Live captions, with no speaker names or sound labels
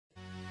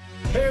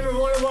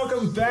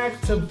welcome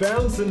back to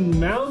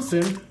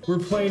BouncinMouncin. We're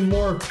playing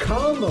more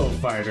Combo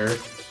Fighter.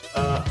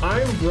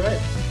 I'm Brett,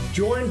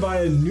 joined by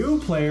a new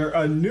player,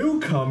 a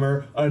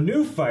newcomer, a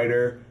new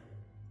fighter,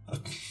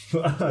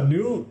 a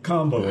new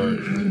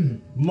comboer,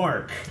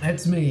 Mark.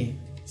 That's me.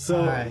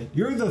 So, Hi.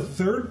 You're the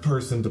third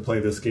person to play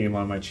this game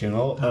on my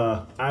channel.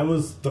 I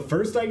was the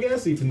first, I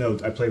guess, even though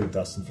I played with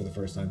Dustin for the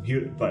first time.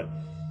 But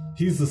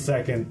he's the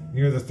second,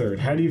 you're the third.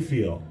 How do you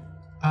feel?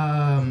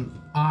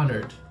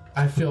 Honored.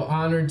 I feel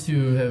honored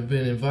to have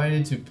been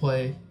invited to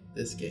play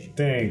this game.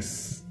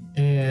 Thanks.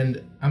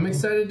 And I'm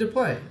excited to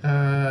play.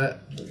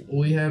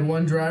 We had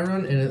one dry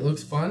run and it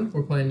looks fun.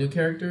 We're playing new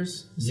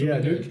characters. Yeah,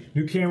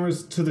 new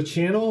cameras to the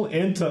channel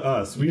and to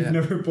us. We've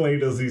never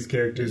played as these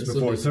characters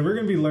before, so we're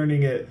going to be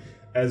learning it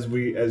as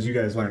you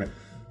guys learn it.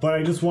 But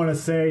I just want to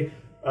say,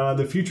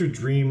 the future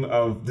dream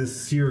of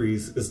this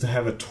series is to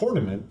have a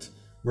tournament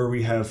where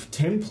we have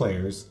 10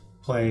 players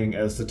playing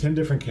as the 10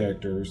 different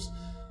characters,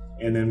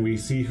 and then we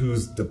see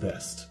who's the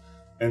best.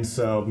 And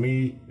so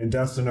me and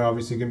Dustin are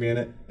obviously going to be in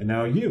it, and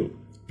now you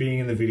being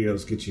in the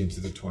videos gets you into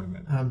the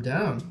tournament. I'm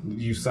down.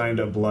 You signed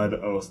a blood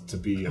oath to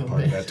be a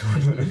part of that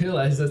tournament. I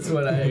realized that's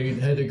what I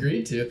had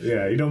agreed to.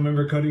 Yeah, you don't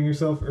remember cutting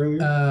yourself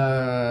earlier?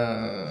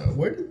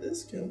 Where did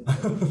this come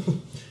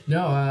from?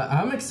 No,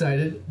 I'm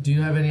excited. Do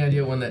you have any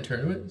idea when that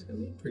tournament is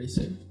going to be? Pretty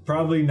soon?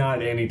 Probably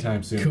not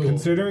anytime soon. Cool.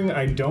 Considering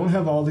I don't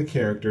have all the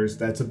characters,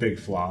 that's a big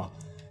flaw.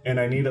 And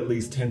I need at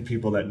least 10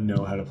 people that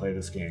know how to play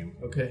this game.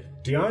 Okay.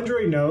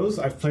 DeAndre knows.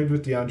 I've played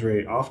with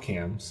DeAndre off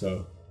cam,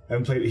 so I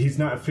haven't played. He's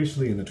not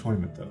officially in the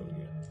tournament though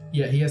yet.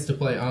 Yeah, he has to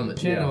play on the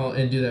channel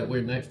and do that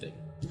weird knife thing.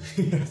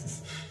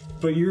 Yes.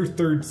 But you're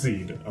third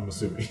seed, I'm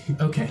assuming.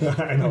 Okay.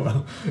 I don't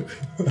know.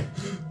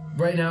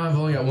 Right now, I've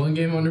only got one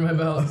game under my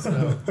belt,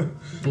 so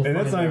and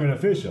that's not even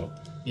official.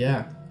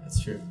 Yeah,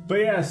 that's true. But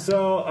yeah,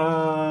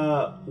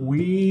 so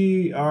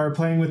we are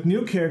playing with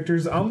new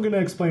characters. I'm gonna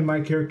explain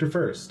my character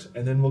first,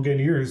 and then we'll get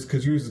yours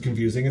because yours is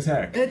confusing as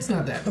heck. It's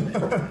not that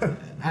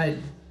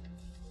bad.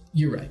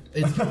 You're right.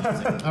 It's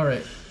confusing. All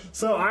right.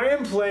 So I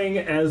am playing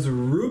as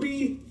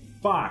Ruby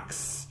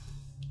Fox.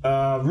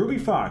 Ruby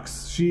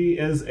Fox. She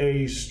is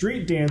a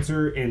street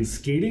dancer and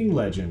skating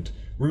legend.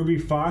 Ruby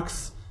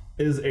Fox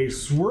is a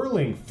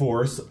swirling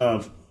force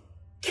of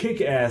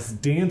kick-ass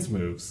dance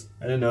moves.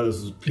 I didn't know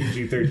this was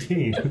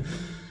PG-13.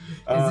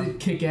 Is it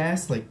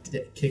kick-ass? Like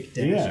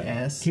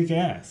kick-ass?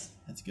 Kick-ass.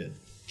 That's good.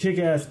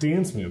 Kick-ass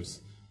dance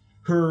moves.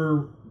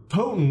 Her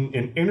potent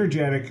and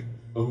energetic...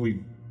 Oh, we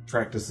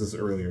practiced this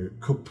earlier.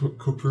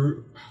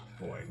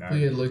 Boy,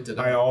 we had looked it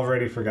up. I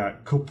already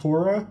forgot.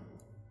 Corpora?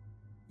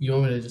 You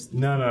want me to just...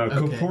 No. Okay.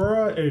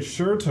 Corpora is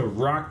sure to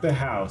rock the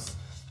house.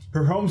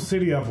 Her home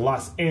city of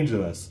Los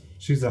Angeles.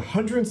 She's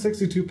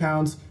 162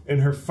 pounds,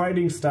 and her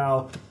fighting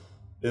style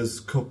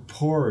is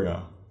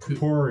Capoeira.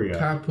 It's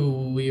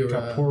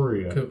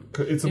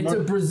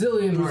a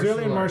Brazilian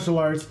martial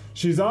arts.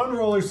 She's on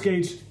roller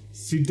skates,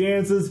 she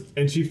dances,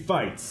 and she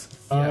fights.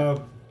 Yeah.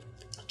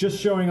 Just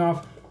showing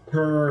off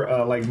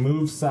her like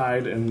move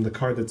side and the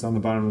card that's on the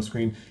bottom of the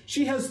screen.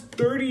 She has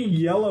 30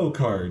 yellow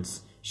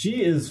cards.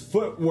 She is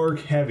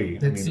footwork heavy.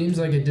 That seems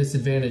like a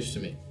disadvantage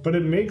to me. But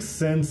it makes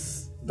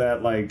sense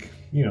that, like,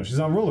 you know, she's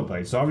on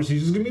rollerblades, so obviously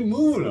she's gonna be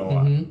moving a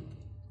lot.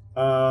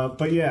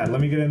 But yeah, let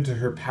me get into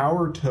her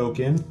power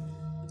token.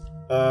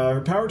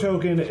 Her power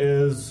token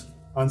is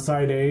on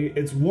side A.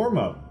 It's warm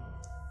up.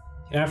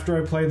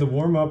 After I play the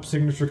warm up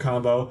signature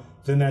combo,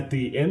 then at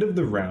the end of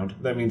the round,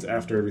 that means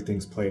after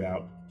everything's played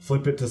out,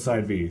 flip it to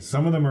side B.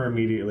 Some of them are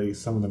immediately,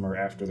 some of them are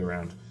after the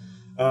round.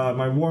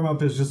 My warm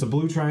up is just a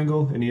blue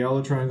triangle and a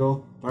yellow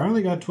triangle. But I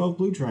only got 12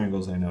 blue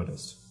triangles, I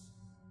noticed.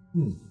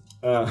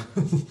 So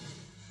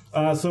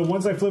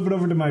once I flip it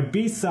over to my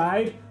B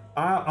side,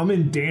 I'm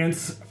in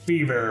Dance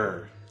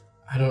Fever.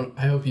 I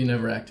hope you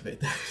never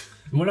activate that.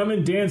 When I'm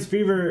in Dance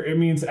Fever, it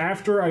means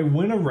after I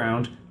win a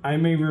round, I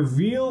may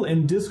reveal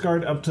and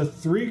discard up to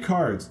 3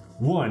 cards,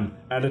 one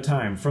at a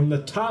time, from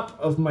the top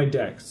of my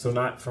deck, so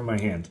not from my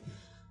hand.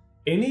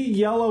 Any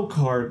yellow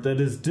card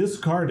that is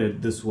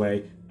discarded this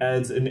way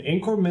adds an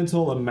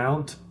incremental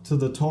amount to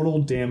the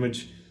total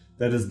damage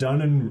that is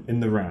done in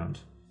the round.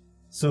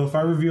 So if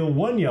I reveal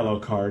 1 yellow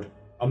card,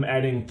 I'm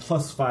adding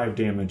 +5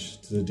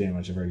 damage to the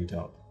damage I've already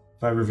dealt.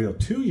 If I reveal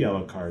 2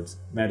 yellow cards,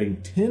 I'm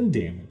adding 10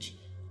 damage.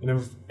 And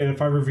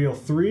if I reveal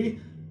 3,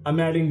 I'm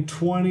adding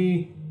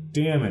 20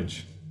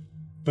 damage.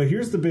 But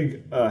here's the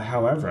big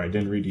however I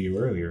didn't read to you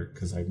earlier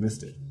because I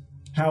missed it.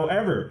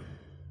 However,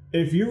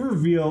 if you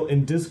reveal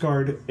and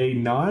discard a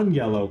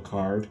non-yellow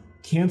card,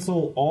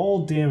 cancel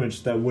all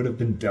damage that would have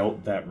been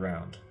dealt that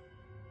round.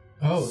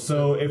 Oh.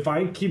 So if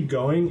I keep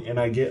going and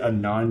I get a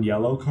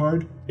non-yellow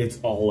card, it's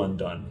all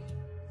undone.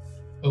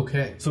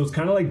 Okay. So it's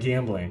kind of like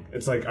gambling.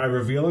 It's like I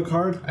reveal a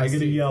card, I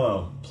get a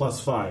yellow,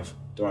 +5.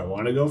 Do I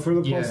want to go for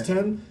the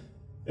 +10?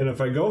 And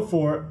if I go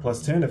for it,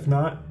 +10. If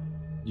not,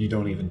 you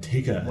don't even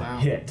take a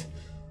hit.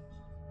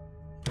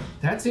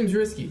 That seems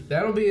risky.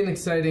 That'll be an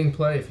exciting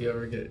play if you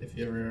ever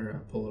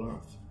pull it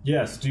off.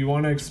 Yes. Do you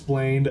want to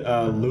explain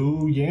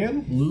Lu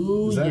Yan?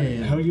 Lu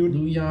Yan. How you would?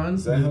 Lu Yan.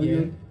 Is that how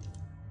you?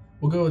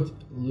 We'll go with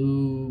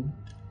Lu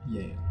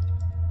Yan.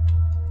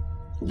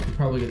 We'll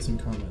probably get some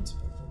comments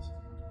about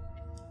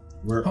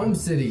this. Home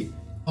city,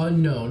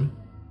 unknown.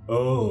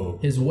 Oh.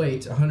 His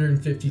weight,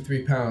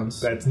 153 pounds.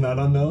 That's not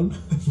unknown?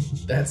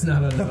 That's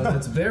not unknown.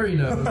 That's very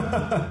known.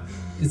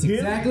 It's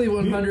exactly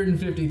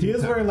 153 He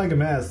is wearing like a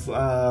mask,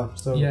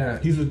 so yeah.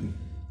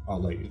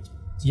 I'll let you.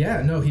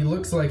 Yeah, no, he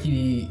looks like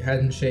he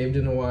hadn't shaved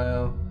in a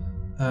while.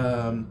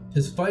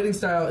 His fighting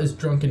style is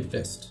drunken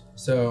fist,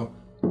 so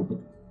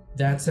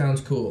that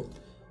sounds cool.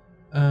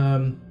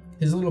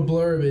 His little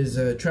blurb is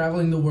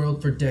traveling the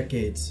world for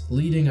decades,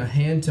 leading a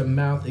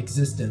hand-to-mouth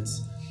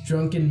existence.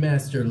 Drunken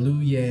master Lu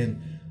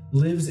Yan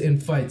lives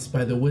and fights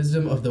by the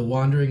wisdom of the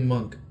wandering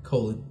monk, :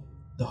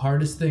 the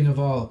hardest thing of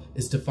all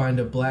is to find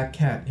a black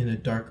cat in a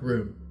dark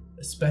room,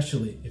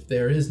 especially if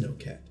there is no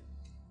cat.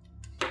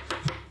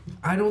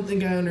 I don't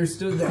think I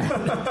understood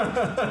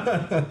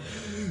that.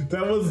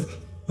 That was...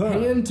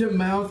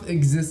 Hand-to-mouth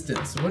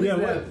existence. What is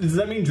that? Does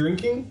that mean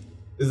drinking?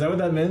 Is that what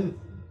that meant?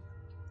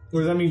 Or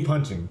does that mean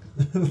punching?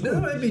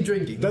 That might be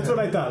drinking. That's what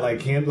I thought.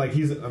 Like he's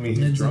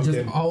it's drunk.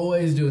 Just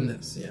always doing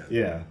this. Yeah.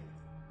 Yeah.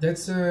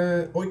 That's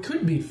or it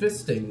could be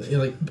fisting,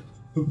 like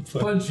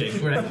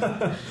punching. Right?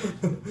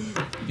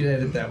 You can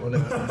edit that one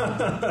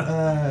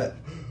out.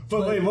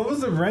 But wait, what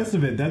was the rest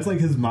of it? That's like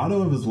his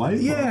motto of his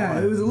life? Yeah,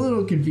 it was a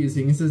little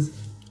confusing. It says,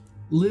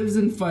 lives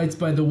and fights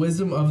by the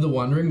wisdom of the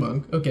wandering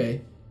monk.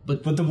 Okay.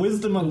 But the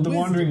wisdom of the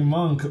wandering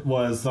monk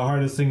was the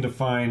hardest thing to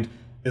find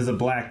is a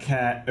black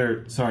cat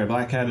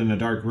in a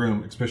dark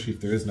room, especially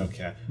if there is no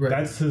cat. Right.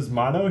 That's his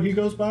motto he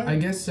goes by? I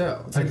guess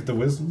so. It's like the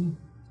wisdom?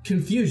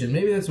 Confusion.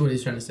 Maybe that's what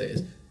he's trying to say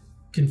is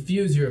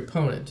confuse your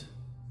opponent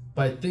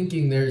by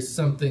thinking there's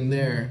something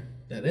there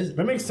that isn't.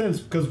 That makes sense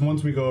because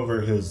once we go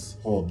over his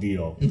whole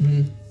deal.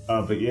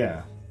 But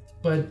yeah.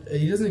 But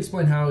he doesn't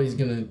explain how he's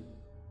going to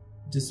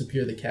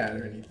disappear the cat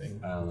or anything.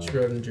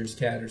 Schrodinger's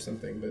cat or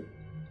something, but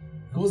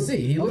we'll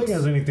see. I don't think it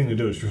has anything to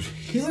do with Schrodinger.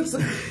 He looks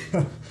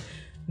like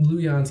Lu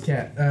Yan's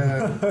cat.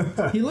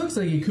 He looks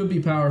like he could be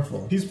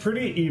powerful. He's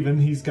pretty even.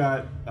 He's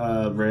got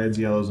reds,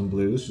 yellows, and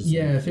blues. Just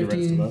yeah,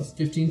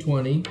 15,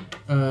 20.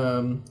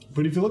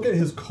 But if you look at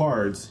his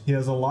cards, he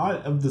has a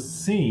lot of the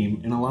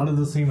same and a lot of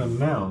the same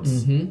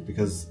amounts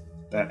because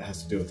that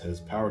has to do with his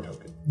power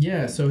token.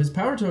 Yeah, so his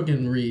power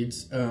token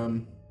reads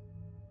on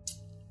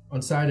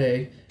side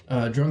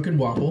A, Drunken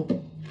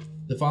Wobble.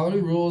 The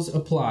following rules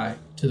apply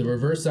to the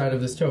reverse side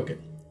of this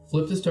token.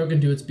 Flip this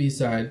token to its B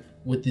side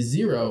with the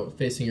 0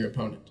 facing your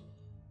opponent.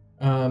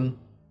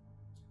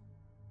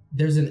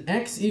 There's an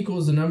X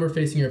equals the number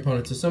facing your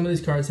opponent. So some of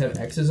these cards have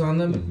X's on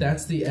them.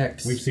 That's the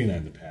X. We've seen that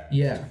in the past.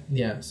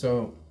 Yeah.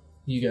 So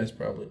you guys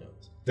probably know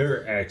this.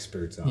 They're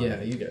experts on it.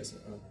 Yeah, you guys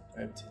know.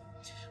 I have to.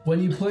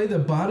 When you play the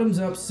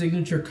bottoms-up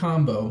signature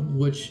combo,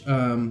 which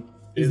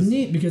is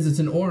neat because it's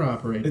an OR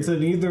operator. It's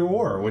an either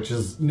or, which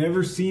is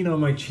never seen on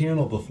my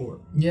channel before.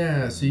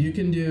 Yeah, so you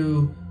can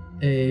do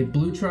a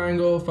blue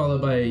triangle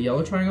followed by a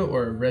yellow triangle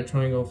or a red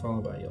triangle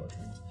followed by a yellow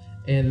triangle.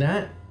 And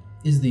that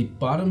is the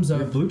bottoms up.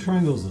 Your blue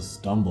triangle is a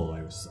stumble,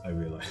 I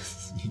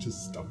realized. You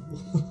just stumble.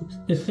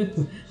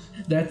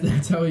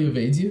 That's how he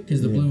evades you?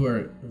 Because the blue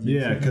are...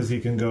 Yeah, because he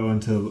can go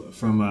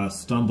from a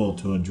stumble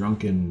to a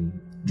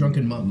drunken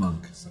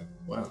monk. So.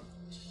 Wow.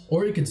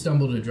 Or he could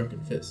stumble to a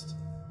drunken fist.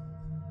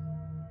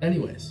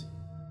 Anyways,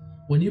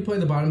 when you play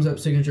the bottoms up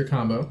signature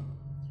combo,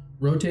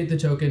 rotate the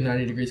token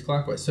 90 degrees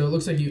clockwise. So it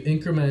looks like you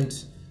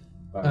increment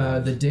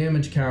the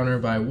damage counter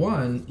by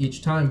 1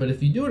 each time, but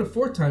if you do it a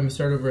 4th time, you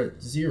start over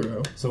at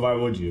 0. So why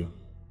would you?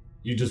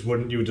 You just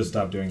wouldn't. You would just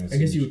stop doing this. I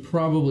guess you would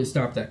probably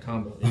stop that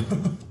combo. Yeah.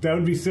 That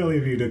would be silly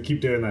of you to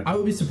keep doing that. I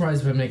would be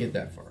surprised if I make it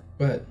that far,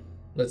 but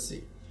let's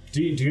see.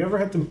 Do you ever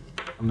have to?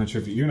 I'm not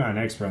sure if you're not an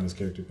expert on this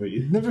character, but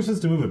it never says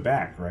to move it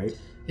back, right?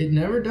 It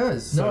never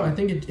does. So, no, I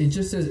think it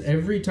just says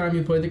every time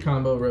you play the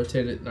combo,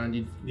 rotate it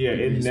 90. Yeah,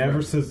 it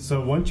never says.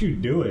 So once you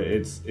do it,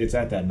 it's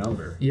at that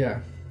number.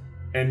 Yeah.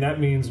 And that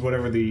means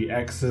whatever the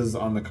X is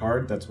on the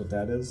card, that's what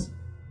that is?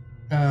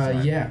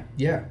 Yeah.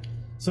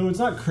 So it's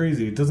not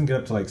crazy. It doesn't get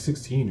up to like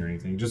 16 or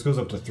anything. It just goes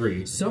up to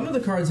 3. Some of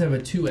the cards have a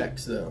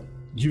 2X though.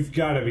 You've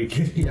got to be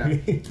kidding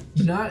me.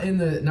 Not in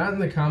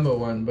the combo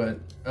one, but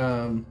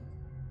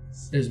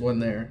there's one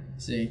there.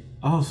 See?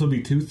 Oh, so it'd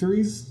be 2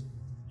 3s?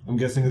 I'm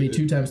guessing it'd be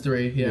 2 times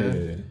 3,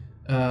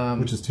 yeah.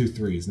 Which is 2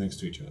 3s next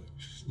to each other.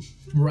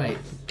 Right.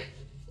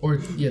 Or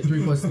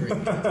 3 plus 3.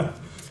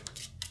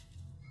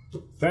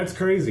 That's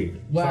crazy.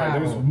 Wow. Sorry,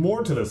 there's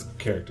more to this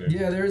character.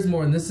 Yeah, there is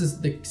more, and this is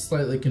the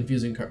slightly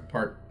confusing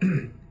part,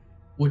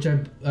 which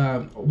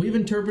we've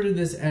interpreted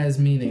this as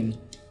meaning,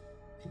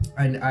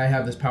 I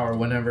have this power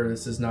whenever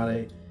this is not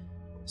a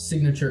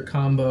signature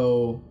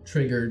combo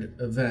triggered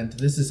event.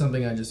 This is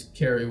something I just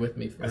carry with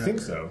me forever. I think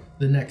so.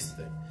 The next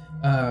thing.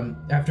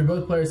 After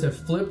both players have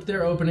flipped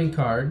their opening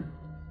card,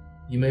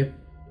 you may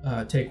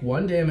take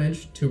 1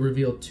 damage to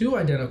reveal 2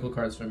 identical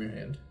cards from your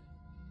hand.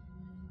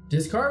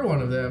 Discard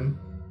one of them,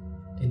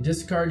 and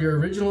discard your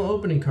original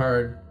opening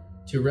card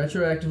to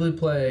retroactively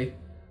play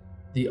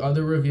the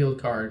other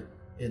revealed card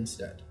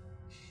instead.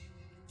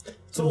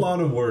 It's a lot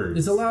of words.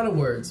 It's a lot of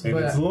words, and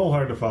but it's a little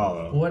hard to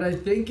follow. What I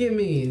think it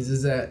means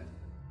is that,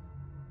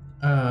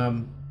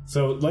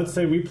 so let's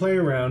say we play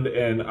around,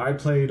 and I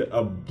played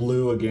a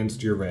blue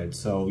against your red,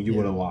 so you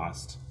would have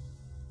lost.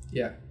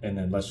 Yeah. And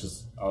then let's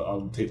just,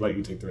 I'll let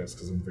you take the rest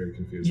because I'm very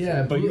confused.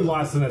 Yeah, but you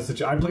lost in that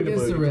situation. I played a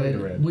blue, you played the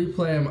red. We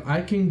play them.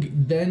 I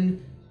can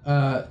then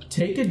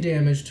take a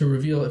damage to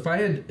reveal. If I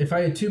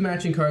had 2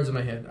 matching cards in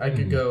my hand, I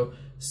could go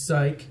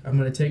psych. I'm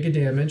going to take a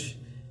damage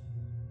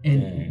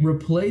and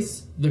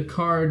replace the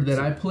card that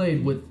I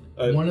played with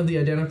one of the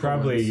identical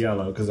probably ones.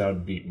 Yellow, because that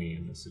would beat me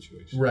in this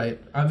situation. Right.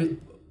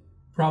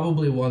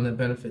 Probably one that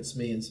benefits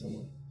me in some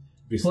way.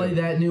 Play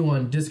that new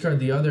one. Discard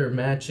the other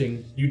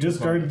matching. You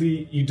discard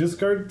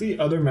the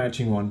other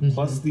matching one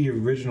plus the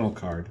original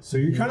card. So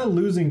you're kind of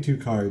losing 2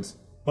 cards,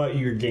 but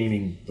you're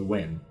gaining the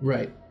win.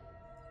 Right.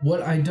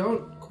 What I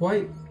don't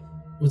quite,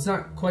 what's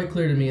not quite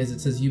clear to me is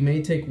it says you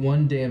may take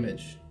 1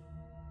 damage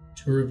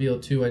to reveal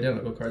 2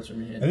 identical cards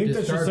from your hand. I think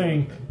that's just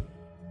saying.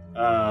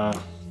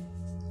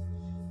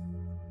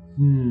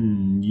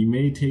 You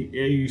may take.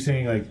 You're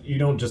saying like you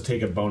don't just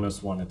take a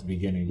bonus one at the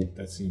beginning.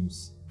 That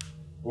seems.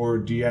 Or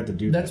do you have to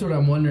do that? That's what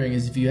I'm wondering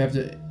is if you have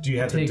to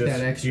take that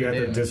extra do you have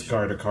damage. to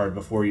discard a card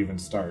before you even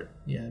start?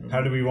 Yeah.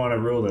 How do we want to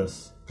rule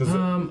this?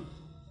 I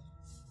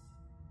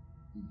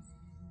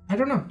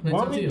don't know. It's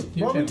why up to you.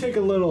 don't we take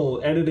a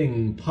little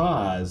editing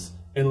pause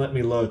and let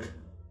me look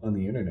on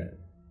the internet?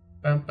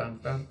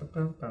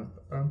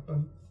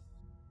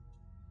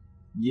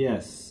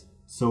 Yes.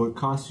 So it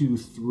costs you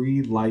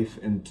 3 life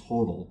in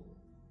total.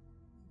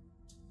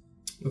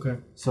 Okay.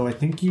 So I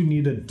think you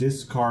need to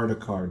discard a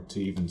card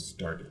to even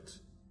start it.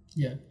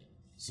 Yeah.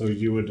 So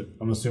you would,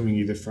 I'm assuming,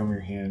 either from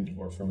your hand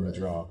or from the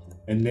draw.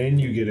 And then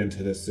you get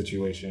into this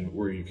situation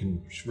where you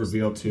can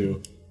reveal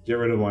 2, get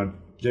rid of 1,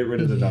 get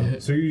rid of the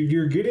double. So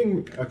you're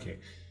getting, okay,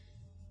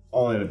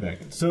 I'll edit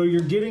back in. So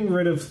you're getting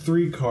rid of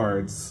 3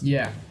 cards.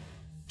 Yeah.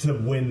 To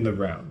win the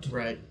round.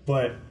 Right.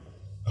 But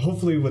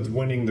hopefully with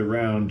winning the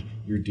round,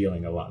 you're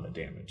dealing a lot of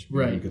damage.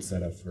 Right. You could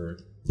set up for...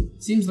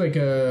 Seems like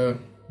a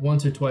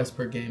once or twice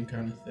per game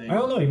kind of thing. I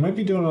don't know, you might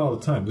be doing it all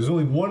the time. There's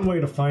only one way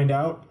to find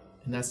out.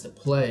 And that's to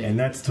play. And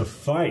that's to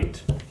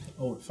fight.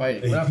 Oh, we're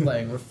fighting. We're not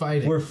playing, we're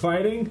fighting. We're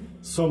fighting.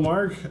 So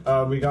Mark,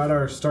 we got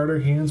our starter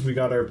hands, we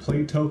got our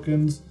play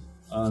tokens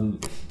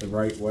on the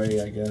right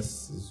way, I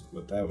guess, is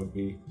what that would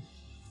be.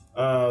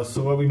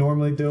 So what we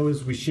normally do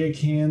is we shake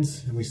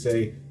hands and we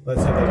say,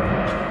 let's have a...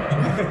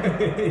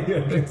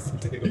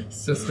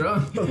 So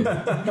strong.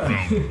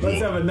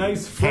 Let's have a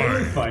nice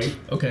friendly fight.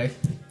 Okay.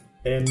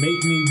 And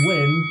make me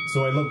win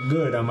so I look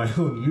good on my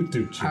own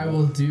YouTube channel. I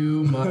will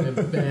do my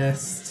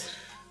best.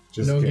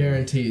 Just no kidding.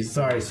 guarantees.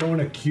 Sorry, someone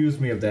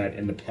accused me of that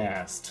in the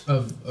past.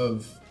 Of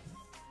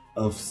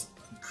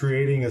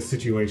creating a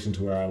situation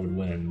to where I would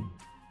win.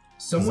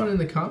 Someone in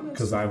the comments?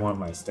 Because I want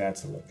my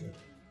stats to look good.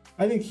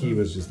 I think he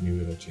was just new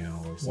to the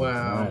channel or something.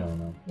 Wow. I don't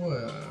know.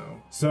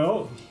 Wow.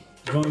 So,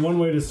 there's only one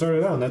way to start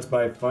it out, and that's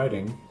by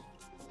fighting.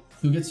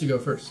 Who gets to go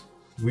first?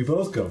 We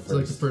both go first. It's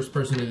like the first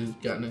person who's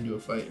gotten into a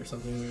fight or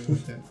something weird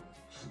like that.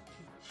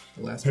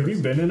 The last Have person.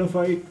 you been in a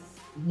fight?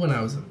 When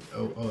I was a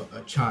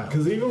child.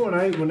 Because even when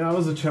I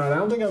was a child, I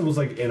don't think I was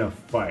like in a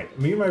fight.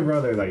 Me and my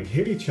brother like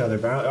hit each other,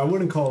 but I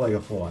wouldn't call it like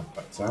a full-on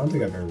fight. So I don't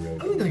think I've ever really. I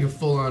don't think like a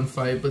full-on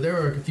fight, but there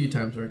were a few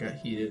times where it got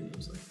heated and it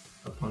was like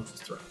a punch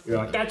was thrown. You're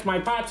like, that's my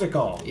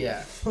popsicle.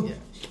 Yeah, yeah.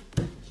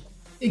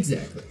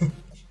 Exactly.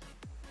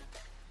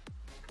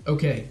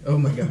 Okay. Oh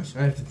my gosh,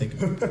 I have to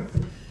think about it.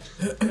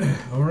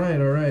 All right.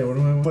 What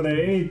do I want? But at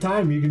any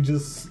time, you can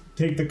just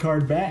take the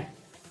card back.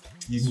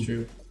 It's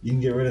true. You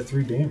can get rid of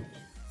 3 damage.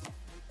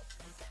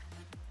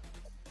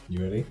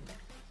 You ready?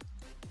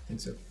 I think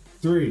so.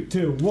 3,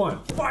 2,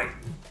 1, fight!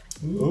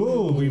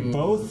 Ooh, we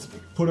both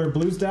put our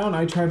blues down.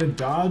 I try to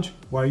dodge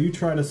while you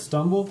try to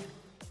stumble.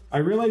 I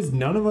realize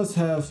none of us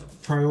have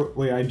priority.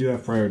 Wait, I do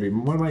have priority.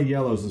 One of my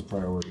yellows is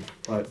priority.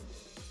 But,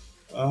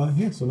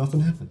 yeah, so nothing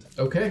happened.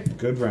 Okay.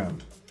 Good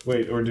round.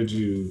 Wait, or did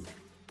you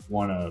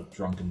want a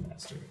drunken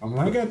master? Am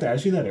I got to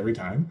ask you that every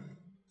time?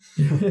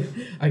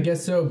 I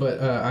guess so, but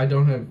I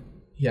don't have...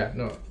 Yeah,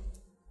 no.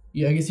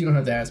 Yeah, I guess you don't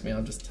have to ask me.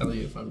 I'll just tell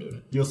you if I'm doing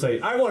it. You'll say,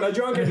 I want a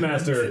drunken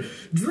master.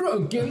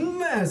 Drunken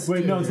master.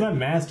 Wait, no, it's not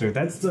master.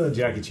 That's the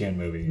Jackie Chan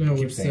movie. No, I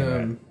keep it's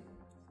saying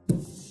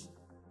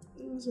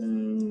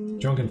that.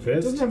 Drunken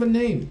Fist? Doesn't have a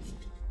name.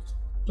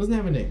 Doesn't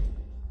have a name.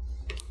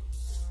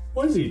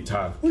 What is he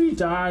talking? What are you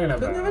talking about?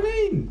 Doesn't have a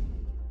name.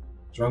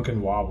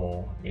 Drunken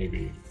Wobble,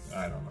 maybe.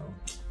 I don't know.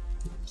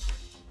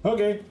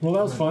 Okay, well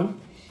that was fun.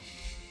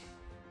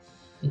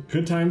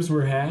 Good times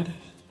were had.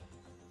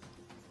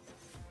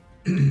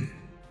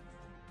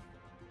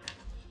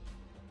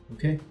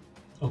 Okay.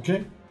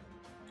 Okay.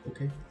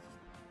 Okay.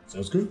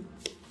 Sounds good.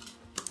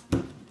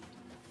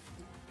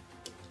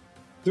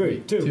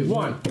 3, 2,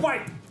 1,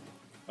 fight!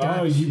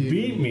 Oh, you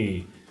beat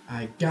me.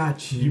 I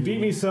got you. You beat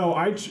me,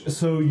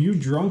 so you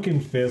drunken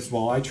fist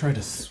while I try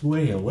to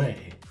sway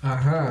away.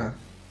 Uh-huh.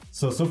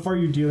 So far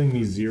you're dealing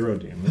me 0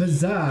 damage.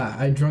 Huzzah!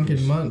 I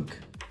drunken monk.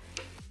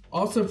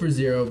 Also for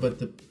 0, but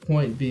the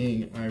point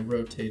being I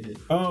rotated.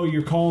 Oh,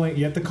 you're calling.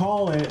 You have to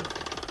call it.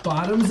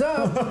 Bottoms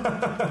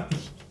up.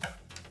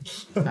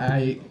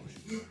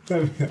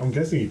 I'm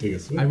guessing you take a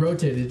swing. I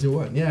rotated to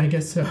 1. Yeah, I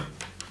guess so.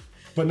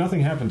 But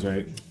nothing happens,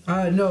 right?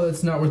 No,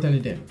 it's not worth any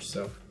damage.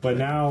 So. But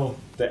now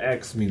the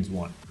X means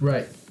 1.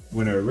 Right.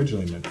 When it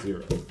originally meant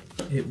 0.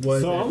 It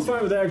was. So I'm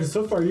fine with that because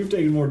so far you've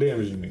taken more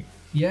damage than me.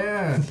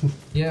 Yeah.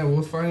 Yeah,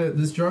 we'll find out.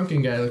 This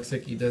drunken guy looks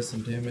like he does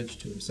some damage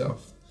to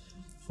himself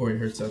before he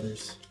hurts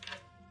others.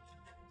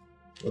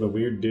 What a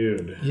weird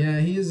dude. Yeah,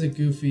 he is a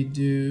goofy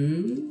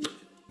dude.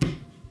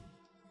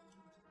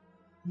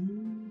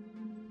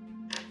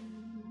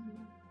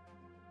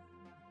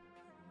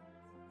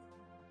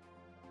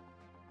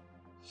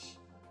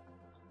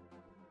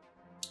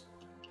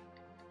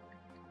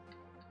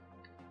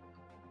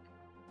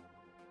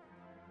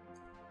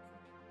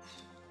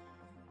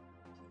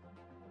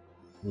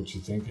 What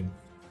you thinking?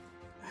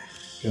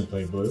 Gonna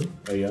play blue,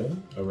 a yellow,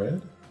 a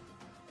red?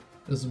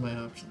 Those are my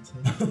options.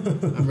 Huh?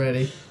 I'm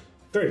ready.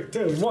 3,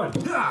 2, 1.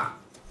 Ah!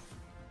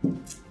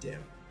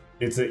 Damn.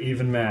 It's an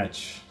even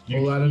match. A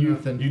lot of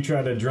nothing. You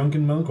tried a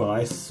drunken monk while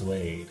I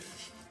swayed.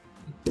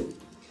 A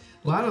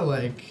lot of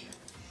like.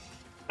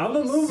 I'm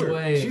a mover.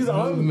 Sway, she's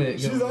on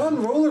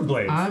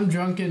rollerblades. I'm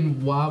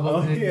drunken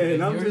wobbling. Oh, yeah,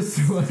 and I'm just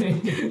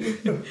swaying.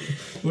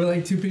 We're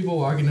like two people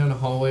walking down a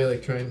hallway,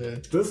 like trying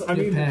to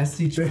get past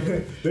each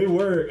other. They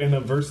were in a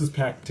versus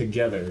pack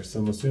together, so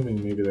I'm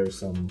assuming maybe there's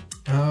some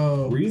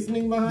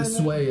reasoning behind the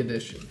sway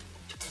edition.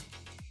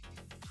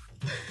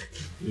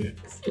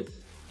 Yes.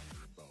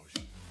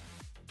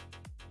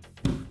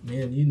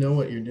 Man, you know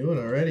what you're doing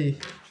already.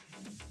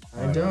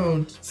 I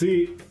don't.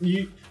 See,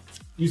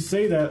 you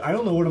say that. I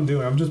don't know what I'm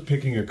doing. I'm just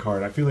picking a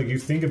card. I feel like you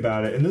think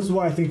about it, and this is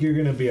why I think you're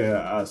going to be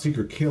a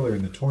secret killer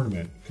in the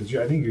tournament, because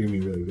I think you're going to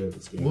be really good at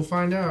this game. We'll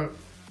find out.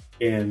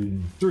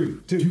 In 3,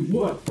 2,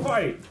 1,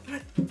 fight!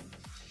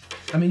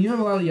 I mean, you have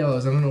a lot of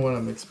yellows. I don't know what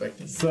I'm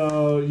expecting.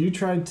 So you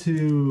tried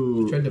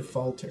to...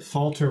 falter.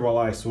 Falter while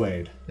I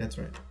swayed. That's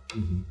right.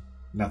 Mm-hmm.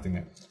 Nothing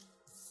else.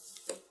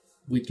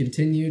 We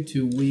continue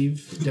to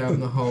weave down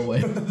the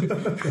hallway.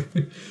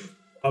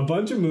 A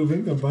bunch of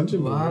moving, a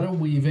lot of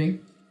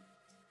weaving.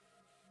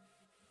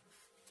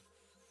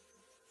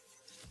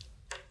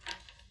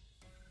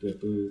 I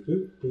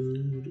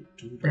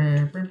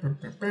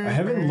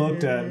haven't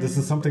looked at, this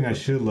is something I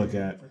should look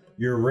at.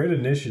 Your red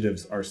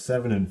initiatives are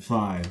 7 and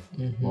 5,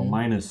 well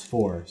mine is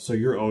 4, so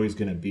you're always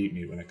going to beat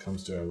me when it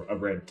comes to a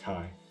red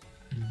tie.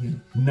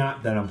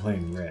 Not that I'm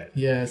playing red.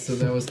 Yeah, so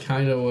that was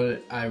kind of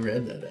what I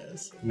read that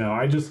as. No,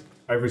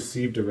 I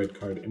received a red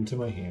card into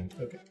my hand.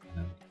 Okay.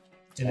 No.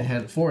 And it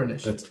had 4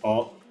 initiatives. That's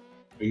all.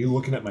 Are you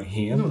looking at my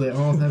hand? No, they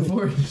all have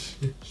 4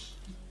 initiatives.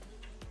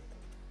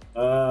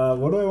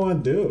 What do I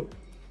want to do?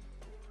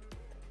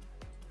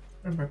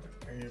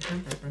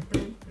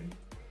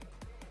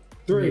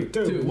 3,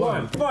 2,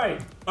 1,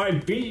 fight! I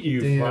beat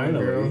you. Damn,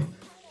 finally. Girl.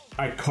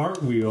 I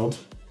cartwheeled.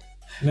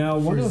 Now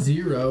for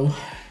 0.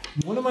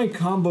 One of my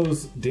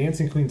combos,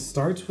 Dancing Queen,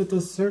 starts with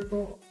a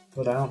circle,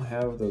 but I don't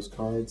have those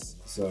cards,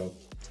 so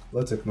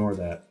let's ignore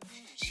that,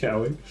 shall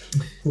we?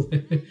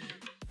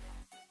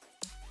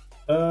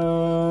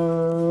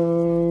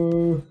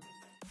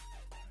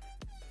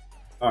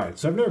 Alright,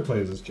 so I've never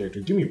played as this character.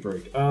 Give me a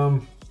break.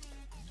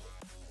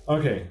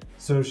 Okay,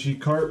 so she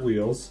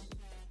cartwheels.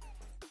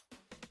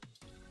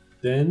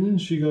 Then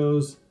she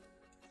goes...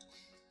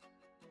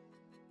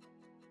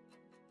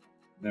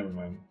 Never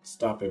mind.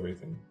 Stop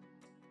everything.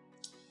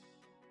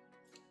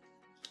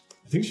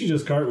 I think she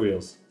just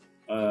cartwheels.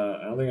 I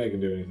don't think I can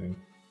do anything.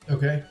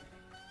 Okay.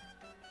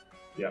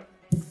 Yeah,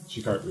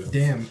 she cartwheels.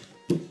 Damn.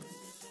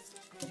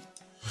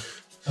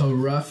 We're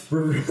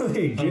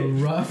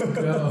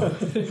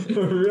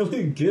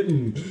really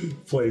getting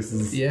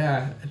places.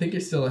 Yeah, I think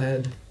you're still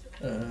ahead.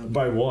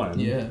 By 1.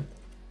 Yeah.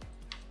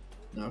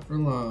 Not for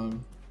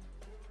long.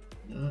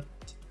 Not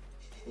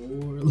for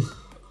long.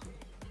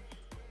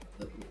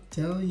 Let me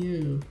tell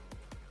you.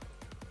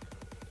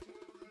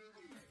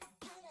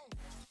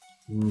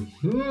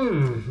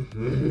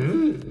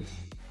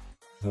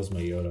 How's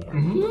my Yoda?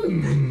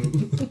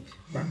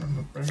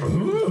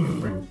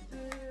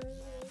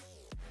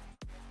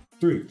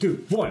 3,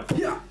 2, 1.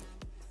 Yeah.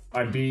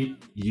 I beat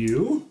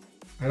you.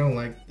 I don't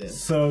like this.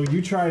 So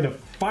you try to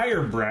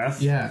fire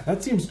breath. Yeah.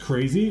 That seems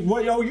crazy.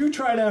 What? Oh, you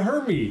try to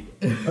hurt me.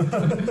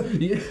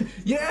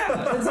 Yeah,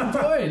 that's the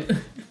point.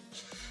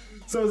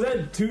 So is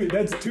that 2?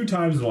 That's 2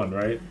 times 1,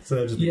 right? So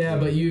that just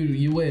but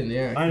you win.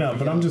 Yeah. I know,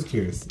 but I'm just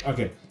curious.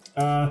 Okay.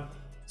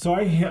 So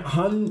I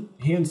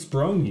hand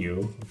sprung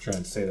you. I'm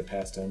trying to say the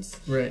past tense.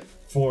 Right.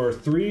 For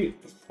 3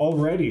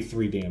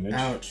 damage.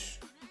 Ouch.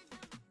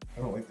 I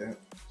don't like that.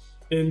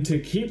 And to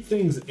keep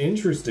things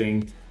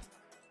interesting,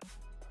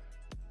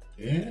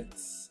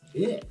 that's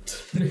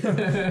it.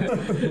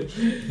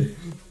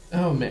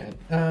 Oh man.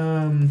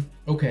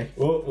 Okay.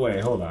 Well, wait,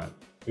 hold on.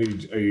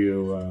 Are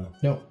you?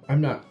 No, I'm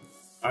not.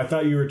 I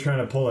thought you were trying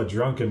to pull a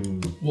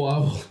drunken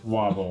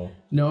wobble.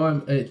 No,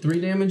 I'm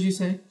 3 damage. You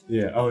say?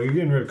 Yeah. Oh, you're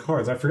getting rid of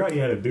cards. I forgot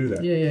you had to do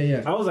that.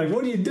 Yeah. I was like,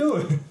 what are you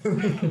doing?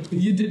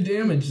 You did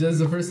damage. That's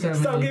the first time.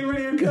 Stop getting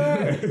rid of your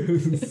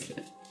cards.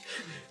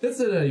 That's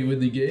not how you win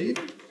the game.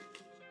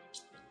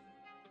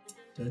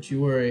 Don't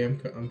you worry.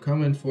 I'm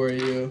coming for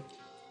you.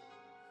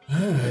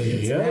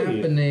 It's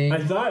happening.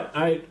 I thought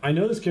I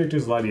know this character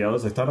is a lot of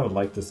yellows. I thought I would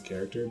like this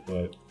character,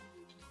 but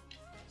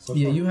so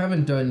yeah, far, you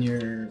haven't done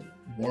your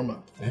warm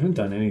up. I haven't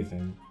done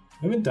anything.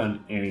 I haven't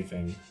done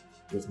anything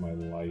with my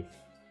life.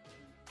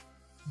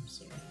 I'm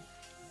sorry.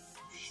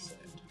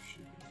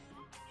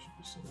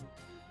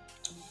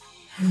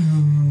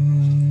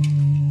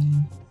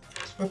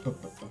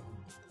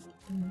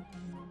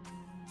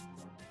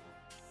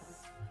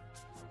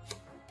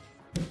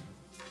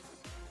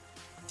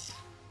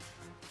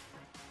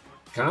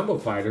 Combo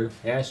fighter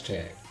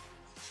hashtag.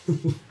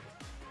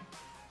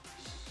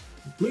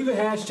 Leave a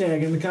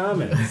hashtag in the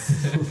comments.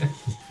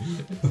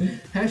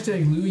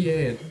 Hashtag Lou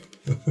Yan.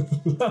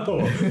 No,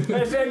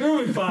 hashtag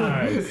Ruby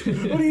Fox.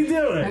 What are you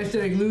doing?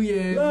 Hashtag Lou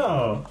Yan.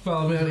 No.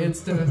 Follow me on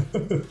Insta.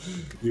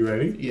 You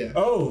ready? Yeah.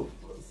 Oh,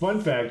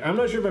 fun fact. I'm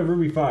not sure about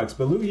Ruby Fox,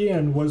 but Lou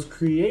Yan was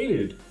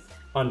created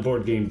on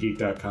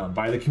BoardGameGeek.com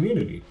by the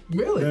community.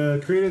 Really?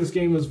 The creator of this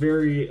game was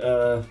very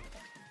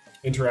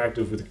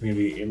interactive with the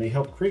community, and they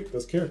helped create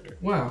this character.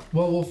 Wow.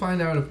 Well, we'll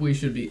find out if we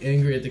should be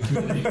angry at the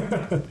community.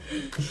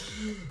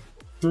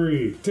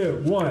 3,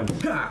 2, 1.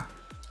 Ha!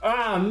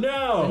 Ah,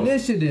 no!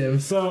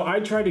 Initiative. So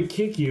I tried to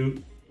kick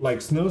you like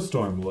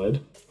Snowstorm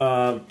would,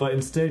 but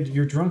instead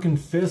your drunken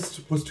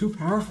fist was too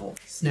powerful.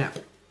 Snap.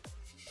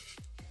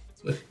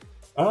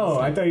 Oh,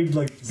 I thought you'd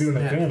like doing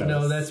a Thanos.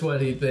 No, that's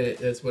what he did.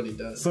 That's what he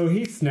does. So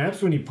he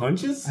snaps when he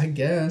punches? I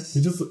guess.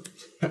 He just...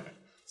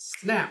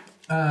 Snap.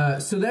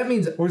 So that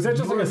means... Or is that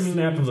just like a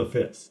snap of the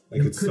fist?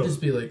 Like It could just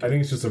be like... I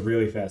think it's just a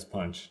really fast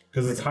punch.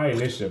 Because it's high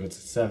initiative. It's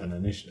a 7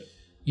 initiative.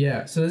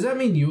 Yeah. So does that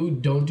mean you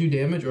don't do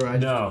damage or I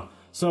just... No.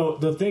 So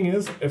the thing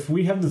is, if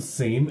we have the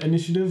same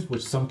initiative,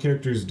 which some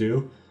characters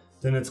do,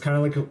 then it's kind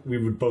of like we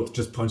would both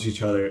just punch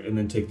each other and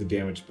then take the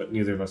damage, but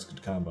neither of us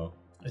could combo.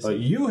 But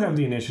you have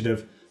the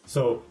initiative,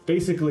 so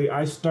basically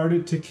I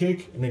started to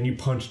kick and then you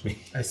punched me.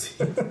 I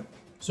see.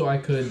 So I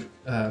could...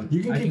 I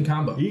can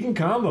combo. You can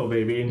combo,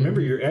 baby. And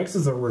remember, your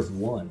X's are worth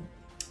 1.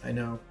 I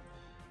know.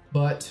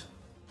 But...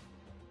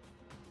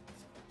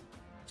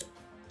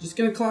 just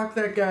gonna clock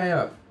that guy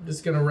up.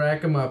 Just gonna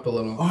rack him up a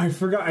little. Oh, I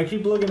forgot. I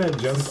keep looking at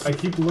jumps. I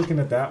keep looking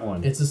at that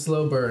one. It's a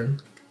slow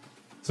burn.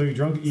 So you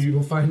drunk?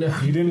 We'll find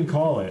out. You didn't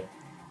call it.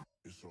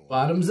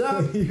 Bottoms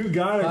up. You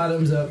got it.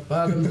 Bottoms up.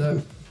 Bottoms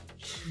up.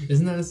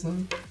 Isn't that a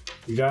song?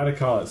 You gotta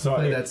call it. So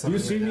Play that song you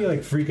see me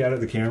like freak out at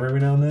the camera every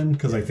now and then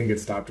because I think it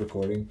stopped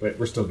recording, but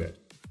we're still good.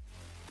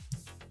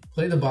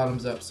 Play the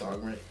bottoms up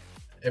song right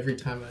every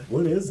time I.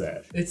 What is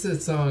that? It's a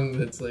song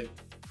that's like,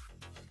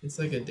 it's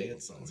like a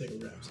dance song. It's like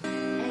a rap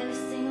song.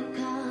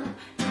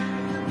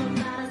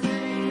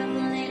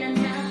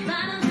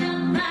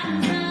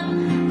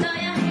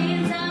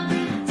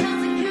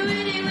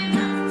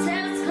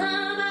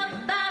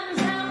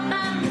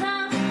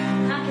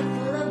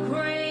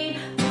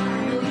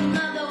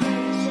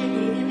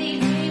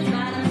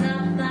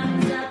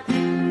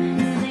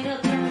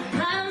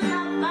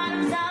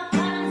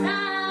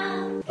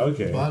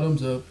 Okay.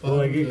 Bottoms up. Will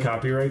I get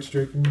copyright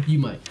stricken? You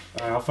might.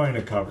 I'll find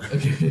a cover.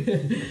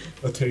 Okay.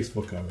 A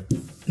tasteful cover.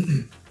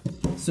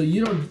 So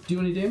you don't do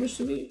any damage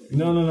to me?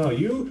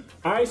 No.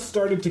 I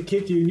started to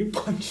kick you and you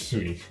punched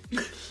me.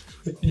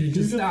 You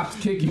just stopped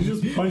kicking. You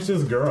just punched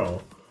this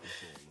girl.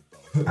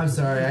 I'm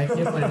sorry, I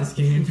can't play this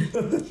game.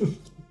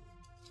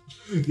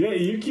 Yeah,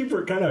 you keep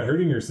kind of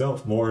hurting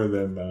yourself more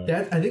than...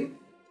 That, I think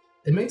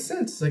it makes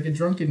sense, like a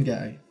drunken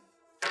guy.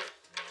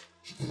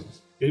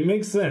 It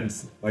makes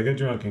sense, like a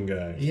drunken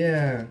guy.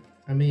 Yeah,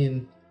 I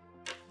mean,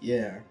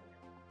 yeah.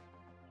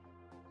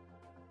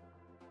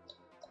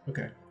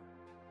 Okay.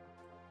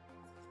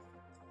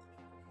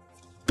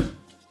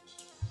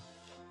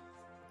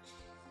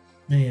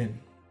 Man.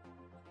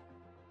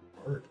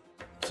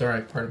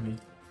 Sorry, pardon me.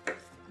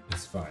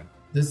 It's fine.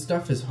 This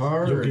stuff is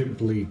hard. You'll get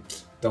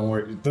bleeped. Don't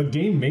worry. The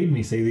game made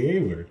me say the A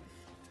word.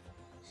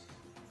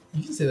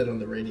 You can say that on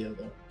the radio,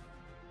 though.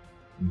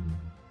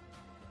 Mm-hmm.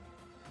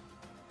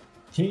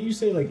 Can't you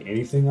say like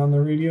anything on the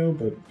radio?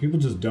 But people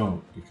just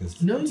don't because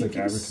it's like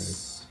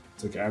advertising.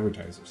 It's like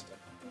advertiser stuff.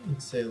 You can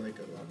say like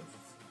a lot of.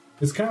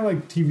 It's kind of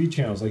like TV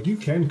channels. Like you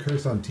can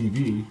curse on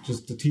TV,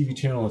 just the TV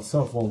channel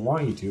itself won't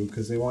want you to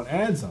because they want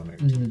ads on it.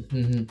 Mm-hmm,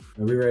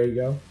 mm-hmm. Are we ready to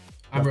go?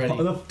 I'm ready.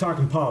 Enough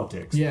talking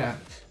politics. Yeah.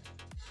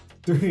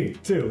 3,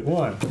 2,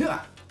 1.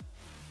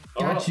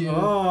 Got you.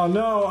 Oh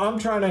no! I'm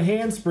trying to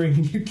handspring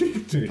and you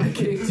kicked me. I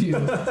kicked you.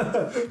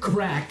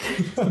 Crack.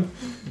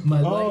 My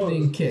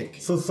lightning kick.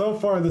 So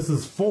far this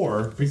is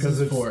 4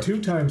 because it's 4.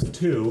 2 times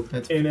 2.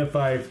 And if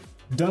I've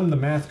done the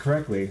math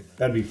correctly,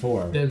 that'd be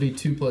 4. That'd be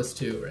 2 plus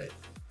 2, right?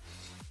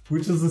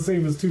 Which is the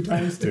same as 2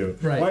 times 2.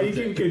 Right. Why do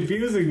you keep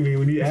confusing me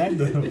when you add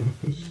them?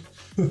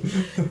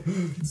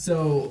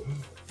 So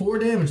 4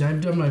 damage. I've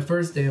done my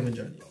first damage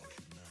on you.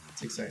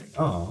 It's exciting.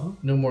 Aw.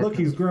 No more. Look,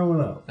 he's growing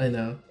up. I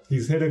know.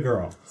 He's hit a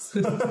girl.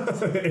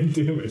 And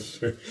damaged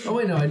her. Oh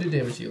wait, no, I did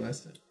damage you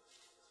last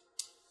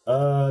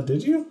time.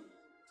 Did you?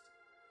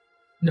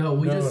 No,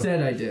 we just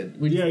said I did.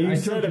 You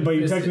said it, but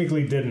you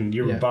technically didn't.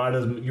 You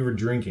were you were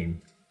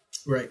drinking.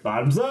 Right.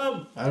 Bottoms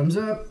up. Bottoms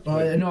up.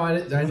 Oh, no, I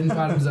didn't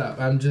bottoms up.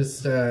 I'm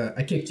just,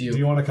 I kicked you. Do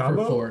you want a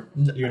combo? For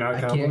 4. You're not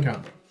combo? I can't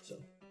combo.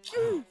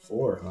 So.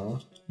 4, huh?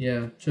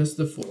 Yeah, just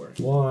the 4.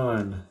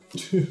 1,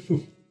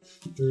 2,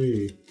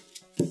 3,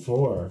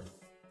 4.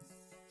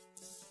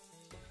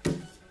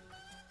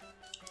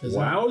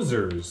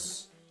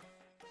 Wowzers.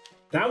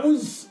 That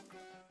was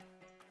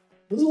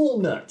a little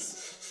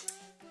nuts.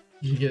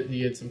 You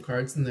get some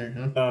cards in there,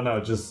 huh? Oh no,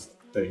 just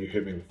that you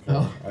hit me before.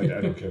 Oh. I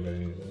don't care about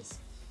any of this.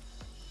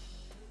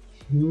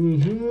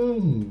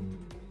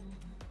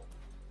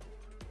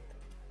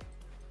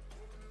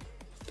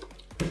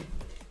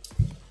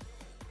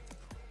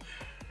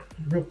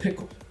 Real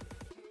pickle.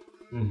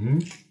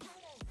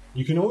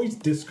 You can always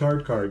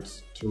discard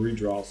cards to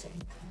redraw some.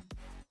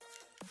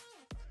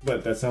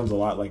 But that sounds a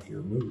lot like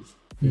your move,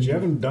 which you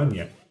haven't done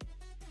yet.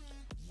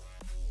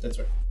 That's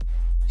right.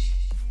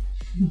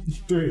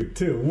 3,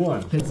 2,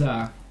 1.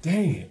 Huzzah.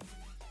 Dang it.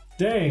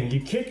 Dang, you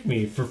kicked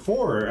me for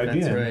 4 again.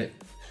 That's right.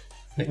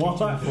 I kicked you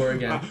for 4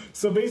 again.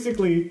 So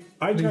basically,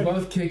 I We tried,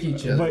 both kick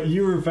each other. but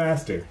you were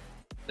faster.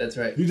 That's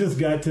right. You just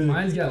got to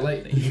Mine's got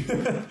lightning.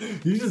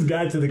 you just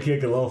got to the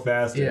kick a little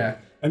faster. Yeah.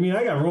 I mean,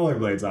 I got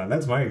rollerblades on.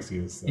 That's my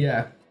excuse. So.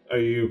 Yeah. Are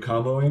you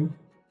comboing?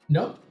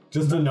 Nope.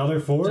 Just another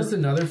 4? Just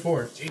another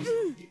 4.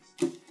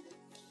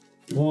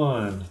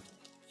 1,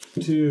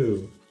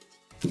 2,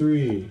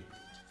 3,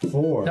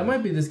 4. That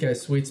might be this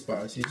guy's sweet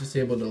spot. He's just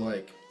able to,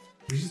 like,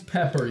 just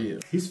pepper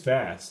you. He's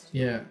fast.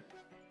 Yeah.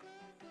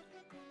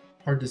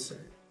 Hard to say.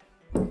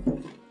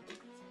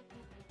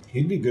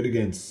 He'd be good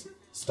against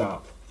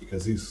Stop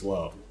because he's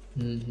slow.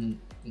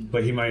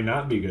 But he might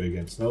not be good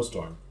against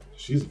Snowstorm.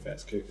 She's a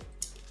fast kicker.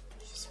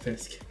 She's a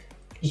fast kicker.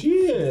 She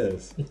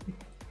is.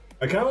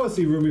 I kind of want to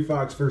see Ruby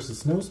Fox versus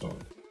Snowstorm.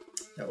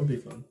 That would be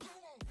fun.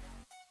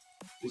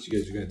 At least you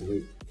guys are going to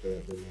delete for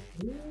that video.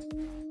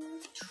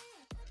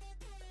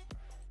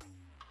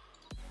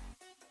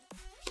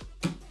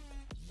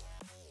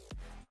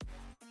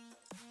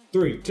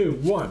 3, 2,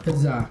 1.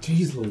 Huzzah.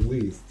 Jeez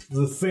Louise.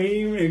 The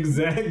same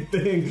exact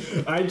thing.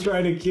 I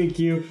try to kick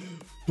you,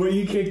 but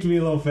you kicked me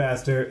a little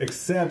faster,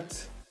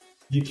 except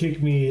you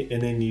kick me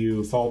and then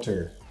you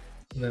falter.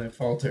 And then I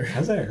falter.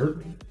 How's that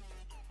hurt me?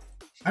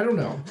 I don't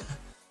know.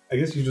 I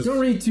guess you just... Don't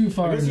read too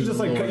far. I guess you just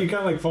like, you kind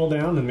of like fall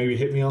down and maybe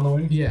hit me on the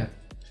way? Yeah.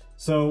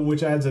 So,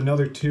 which adds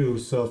another 2,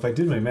 so if I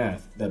did my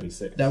math, that'd be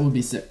 6. That would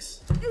be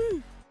 6.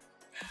 And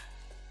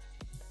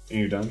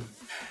you're done?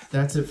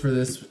 That's it for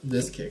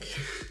this kick.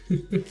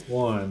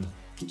 1,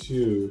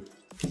 2,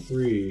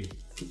 3,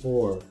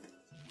 4,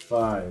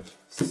 5,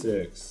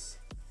 6.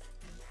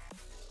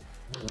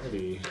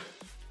 Alrighty.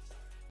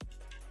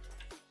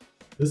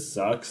 This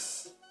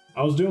sucks.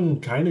 I was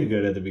doing kind of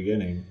good at the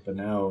beginning, but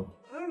now...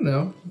 I don't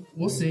know.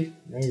 We'll see.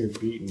 Now you're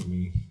beating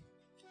me.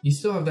 You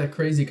still have that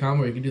crazy combo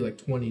where you can do like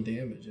 20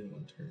 damage in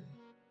one turn.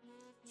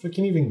 If I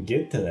can even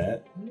get to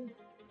that.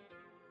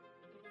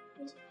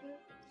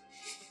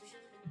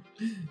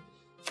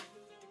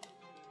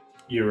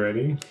 You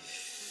ready?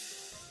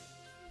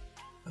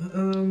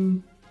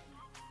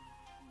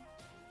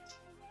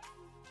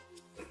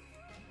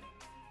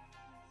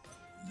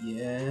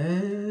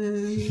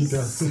 Yes. He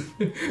does.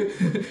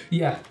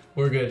 Yeah,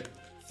 we're good.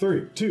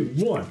 3, 2,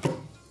 1.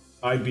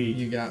 I beat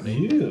You got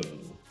me. you.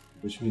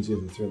 Which means you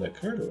have to throw that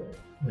card away.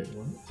 Wait,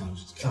 what? I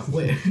was just Oh,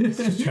 wait.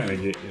 just trying to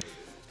get you.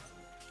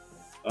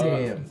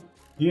 Damn.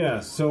 Yeah,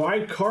 so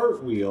I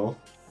cartwheel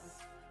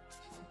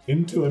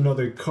into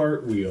another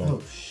cartwheel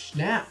Oh,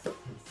 snap.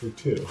 for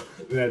 2.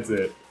 That's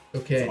it.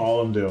 Okay. That's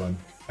all I'm doing.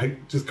 I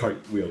just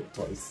cartwheeled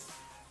twice.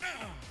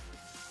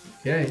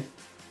 Okay.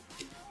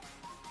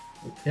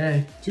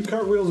 Okay. 2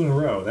 cartwheels in a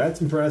row. That's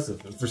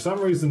impressive. And for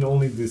some reason,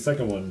 only the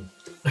second one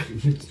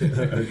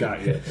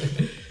got you.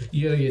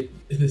 You gotta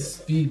get the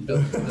speed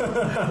built.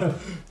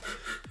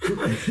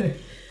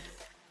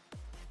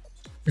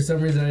 For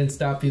some reason, I didn't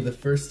stop you the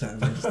first time.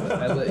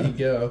 I let you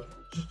go.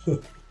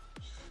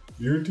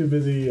 You were too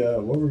busy.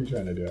 What were you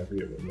trying to do? I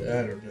forget what.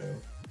 I don't know.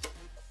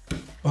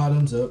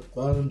 Bottoms up.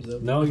 Bottoms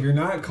up. No, you're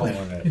not calling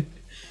it.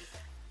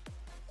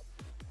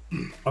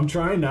 I'm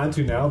trying not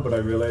to now, but I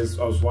realized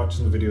I was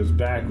watching the videos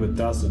back with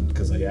Dustin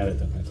because I added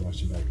them. I had to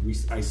watch them back.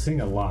 I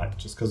sing a lot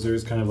just because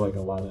there's kind of like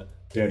a lot of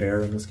dead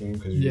air in this game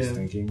because you're just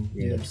thinking.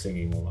 You end up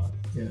singing a lot.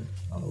 Yeah.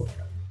 I don't know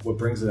what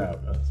brings it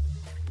out.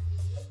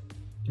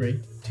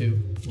 3, 2,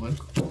 1.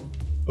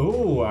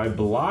 Oh, I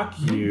block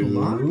you.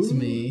 Blocked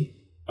me.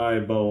 I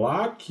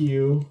block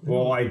you.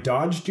 Well, I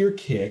dodged your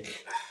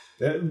kick.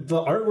 The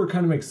artwork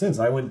kind of makes sense.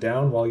 I went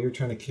down while you're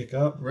trying to kick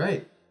up.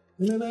 Right.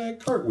 And then I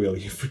cartwheel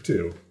you for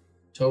 2.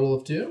 Total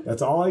of 2?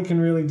 That's all I can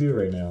really do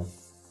right now.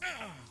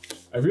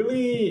 I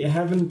really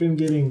haven't been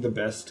getting the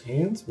best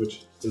hands,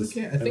 which is...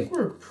 Okay, I think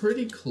we're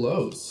pretty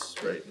close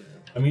right now.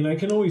 I mean, I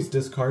can always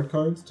discard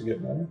cards to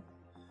get more.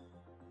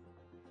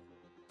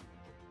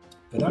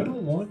 But I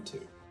don't want to,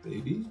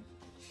 baby.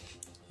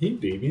 Hey,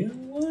 baby, I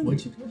don't want to.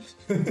 What'd you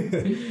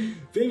do?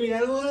 Baby, I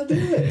don't want to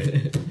do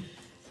it.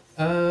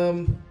 Are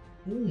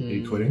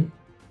you quitting?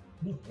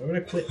 No, why would I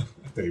quit?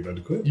 thought you were about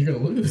to quit. You're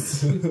gonna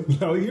lose.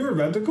 No, you were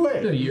about to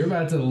quit. No, you're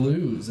about to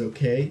lose,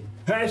 okay?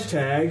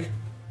 Hashtag...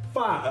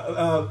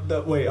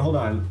 wait, hold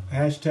on.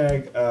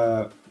 Hashtag...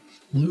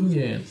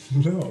 Luyan.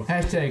 No.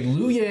 Hashtag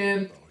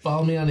Luyan.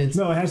 Follow me on Instagram.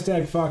 No,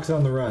 hashtag Fox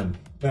on the Run.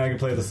 Then I can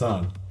play the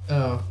song.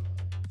 Oh.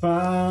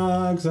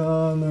 Fox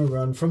on the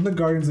Run from the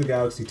Guardians of the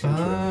Galaxy intro.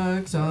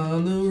 Fox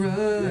on the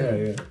Run. Yeah,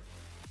 yeah.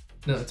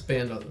 No, it's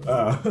Band on the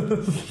Run.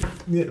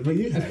 Yeah, but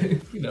you had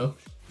it. You know.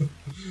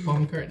 Paul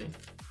McCartney.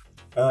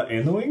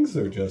 And the Wings,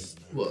 or just...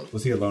 Well,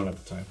 Was he alone at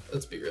the time?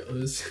 let's be real. It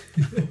was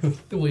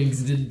the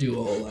Wings didn't do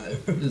a whole lot.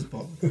 It was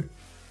Paul McCartney.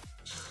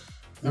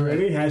 All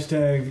ready?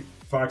 Hashtag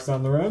Fox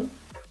on the Run.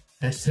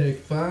 Hashtag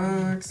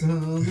Fox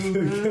on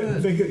the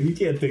Run. You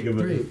can't think of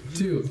it. 3,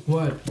 2,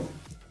 1.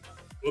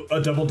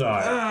 A double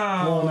dodge.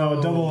 Oh. Well, no,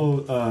 a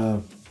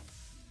double...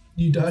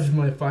 You dodged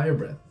my fire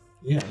breath.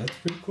 Yeah, that's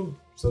pretty cool.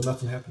 So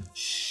nothing happened.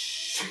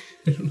 Shh.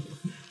 I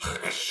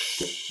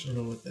don't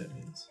know what that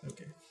means.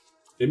 Okay.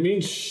 It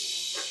means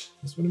shh.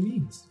 That's what it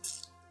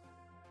means.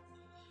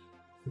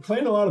 We're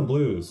playing a lot of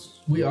blues.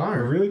 We are.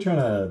 We're really trying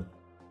to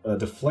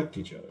deflect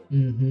each other.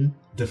 Mm-hmm.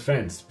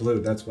 Defense. Blue.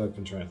 That's what I've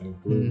been trying to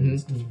think. Blue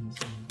means defense.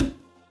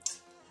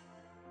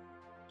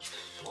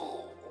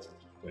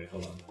 Wait,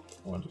 hold on.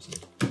 I want to do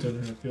something. I don't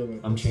know how I feel about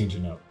I'm this.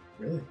 changing up.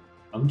 Really?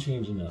 I'm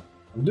changing up.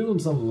 I'm doing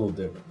something a little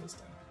different this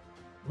time.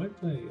 I might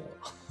play yellow.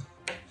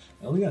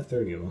 I only got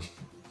 30 of them.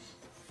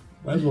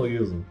 Might as well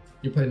use them.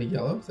 You're playing a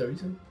yellow? Is that what you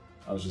said?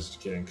 I was just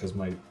kidding, because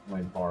my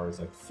bar is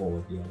like full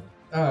of yellow.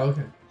 Oh,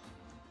 okay.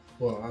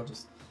 Well, I'll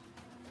just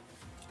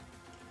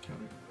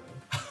count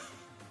it.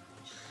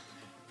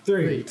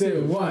 3,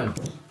 2, 1.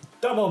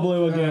 Double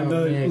blue again.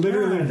 Oh, man.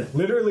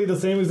 Literally the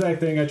same exact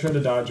thing. I tried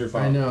to dodge your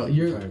fire. I know.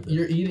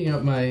 You're eating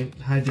up my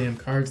high damn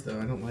cards, though.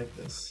 I don't like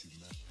this.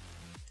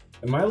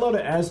 Am I allowed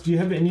to ask, do you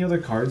have any other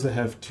cards that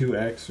have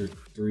 2x or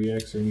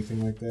 3x or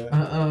anything like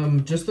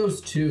that? Just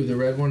those two, the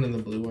red one and the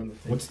blue one. I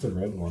think. What's the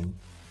red one?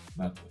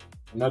 I'm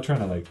not trying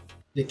to like...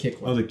 The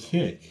kick one. Oh, the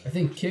kick. I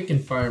think kick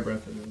and fire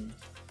breath are the...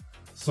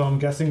 So I'm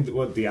guessing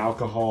what the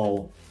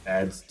alcohol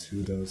adds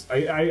to those.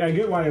 I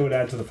get why it would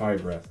add to the fire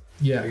breath.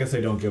 Yeah. I guess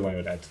I don't get why it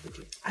would add to the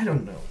kick. I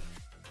don't know.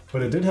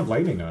 But it did have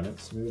lightning on it,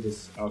 so maybe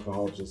this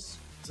alcohol just...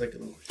 It's like a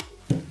little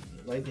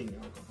lightning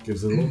alcohol.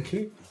 gives it a little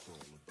kick.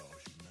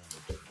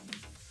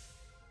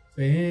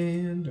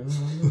 Band on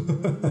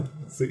the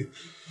See,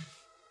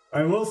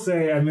 I will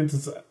say I meant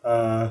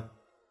to.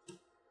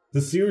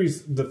 The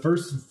series, the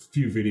first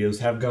few videos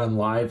have gone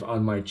live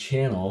on my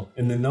channel,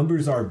 and the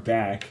numbers are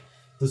back.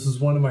 This is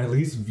one of my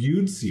least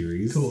viewed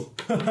series. Cool.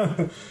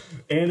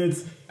 And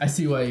it's. I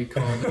see why you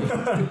call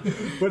me.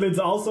 But it's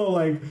also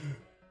like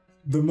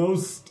the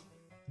most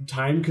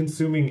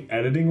time-consuming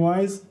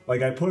editing-wise.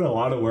 Like I put a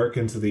lot of work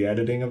into the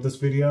editing of this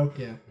video.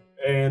 Yeah.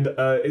 And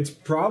it's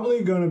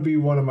probably going to be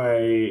one of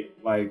my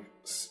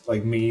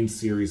like main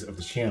series of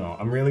the channel.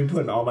 I'm really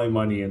putting all my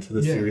money into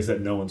the series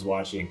that no one's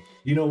watching.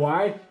 You know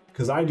why?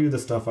 Because I do the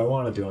stuff I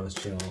want to do on this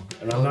channel,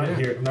 and I'm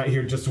I'm not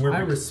here just to wear. I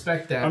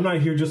respect that. I'm not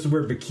here just to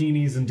wear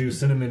bikinis and do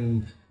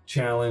cinnamon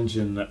challenge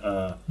and.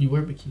 You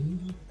wear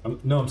bikinis?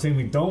 No, I'm saying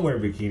we don't wear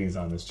bikinis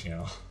on this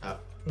channel. Oh,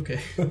 okay.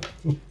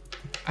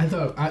 I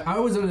thought I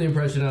was under the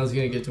impression I was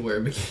gonna get to wear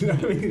a bikini.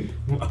 I mean,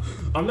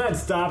 I'm not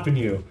stopping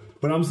you.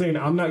 But I'm saying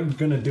I'm not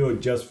going to do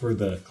it just for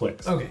the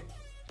clicks. Okay.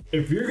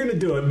 If you're going to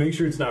do it, make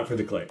sure it's not for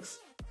the clicks.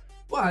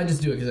 Well, I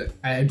just do it because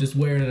I'm just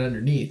wearing it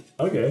underneath.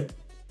 Okay.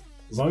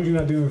 As long as you're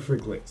not doing it for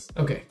clicks.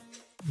 Okay.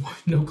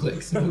 No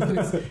clicks. No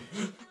clicks.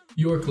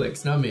 Your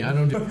clicks, not me. I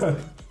don't do it.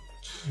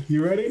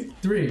 You ready?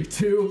 3,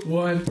 2,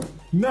 1.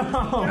 No!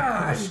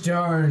 Gosh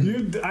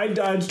darn. I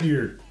dodged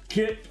your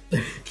kip.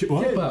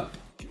 What? Kip up.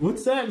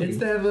 What's that mean? It's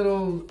that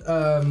little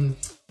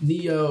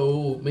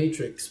Neo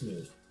Matrix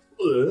move.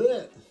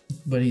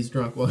 But he's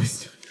drunk while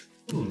he's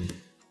doing it.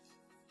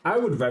 I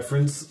would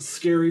reference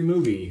Scary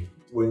Movie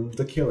when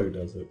the killer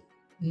does it.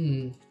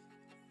 To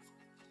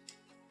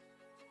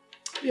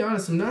be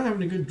honest, I'm not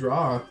having a good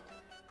draw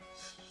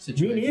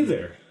situation. Me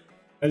neither.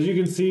 As you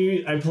can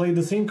see, I played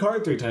the same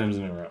card 3 times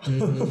in a row.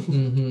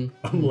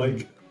 I'm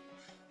like...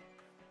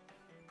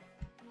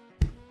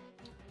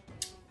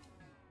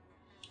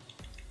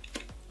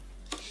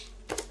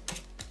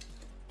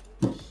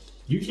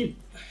 You keep...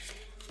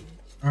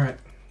 Alright.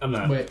 I'm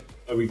not. Wait.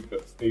 Are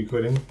you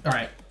quitting?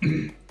 Alright.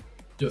 Do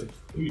it.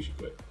 You should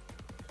quit.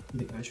 I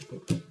think I should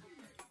quit.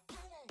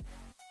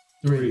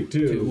 3,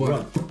 2,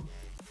 1.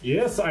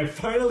 Yes, I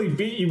finally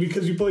beat you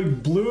because you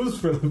played blues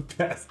for the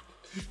past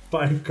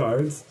 5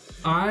 cards.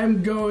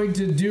 I'm going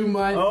to do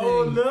my thing.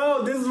 Oh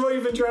no, this is what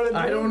you've been trying to do.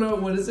 I don't know.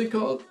 What is it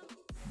called?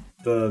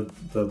 The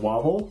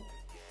wobble?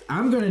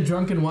 I'm going to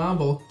drunken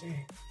wobble.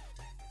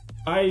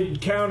 I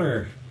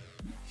counter.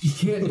 You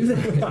can't do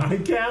that. I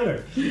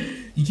counter.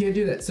 You can't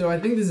do that. So I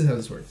think this is how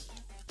this works.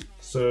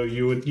 So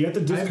you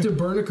have to I have to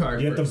burn a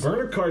card You first. have to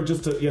burn a card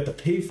you have to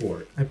pay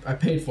for it. I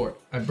paid for it.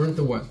 I burnt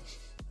the one.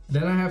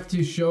 Then I have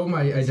to show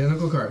my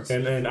identical cards.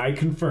 And then I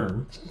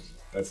confirm.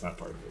 That's not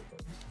part of it.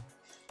 But...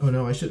 Oh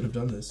no, I shouldn't have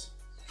done this.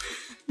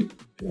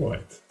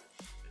 What?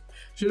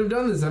 Should have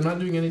done this. I'm not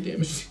doing any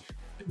damage.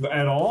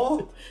 At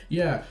all?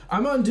 Yeah,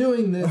 I'm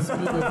undoing this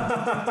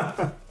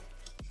move.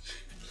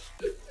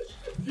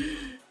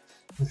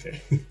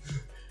 Okay.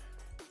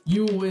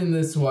 You win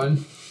this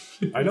one.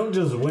 I don't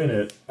just win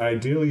it. I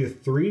deal you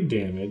 3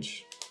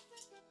 damage.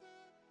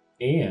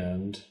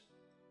 And...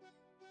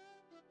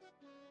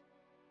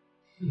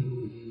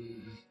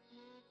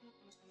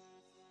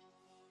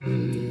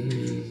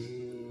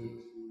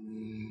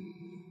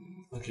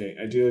 Okay,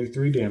 I deal you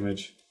 3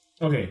 damage.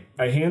 Okay,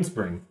 I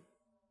handspring.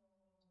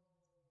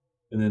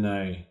 And then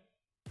I...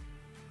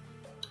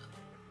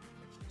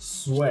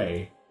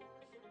 sway.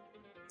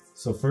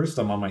 So first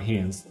I'm on my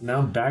hands. Now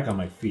I'm back on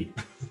my feet.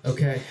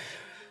 Okay.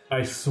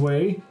 I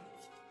sway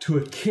to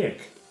a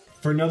kick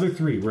for another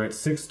 3. We're at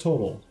 6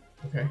 total.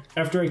 Okay.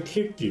 After I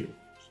kicked you,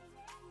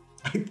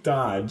 I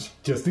dodge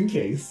just in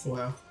case.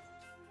 Wow.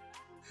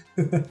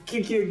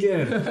 Kick you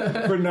again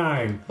for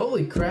 9.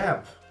 Holy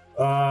crap.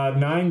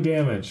 9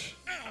 damage.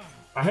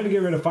 I had to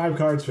get rid of 5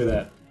 cards for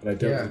that, but I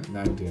dealt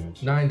 9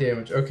 damage. 9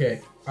 damage.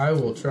 Okay. I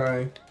will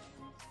try.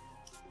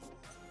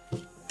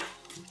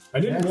 I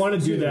didn't want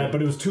to do that,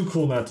 but it was too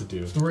cool not to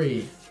do.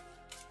 3,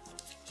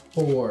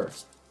 4,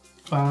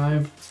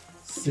 5,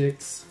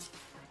 6,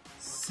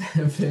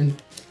 7,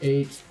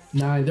 8,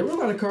 9. There were a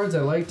lot of cards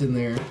I liked in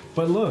there.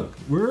 But look,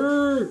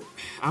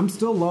 I'm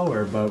still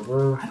lower, but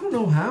we're... I don't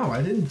know how.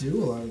 I didn't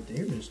do a lot of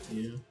damage to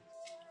you.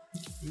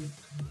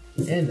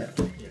 And that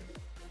one, yeah.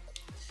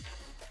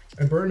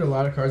 I burned a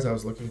lot of cards I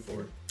was looking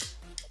for.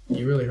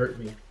 You really hurt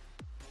me.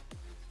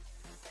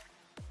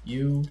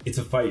 You... It's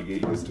a fight,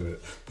 get used to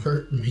it.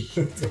 hurt me.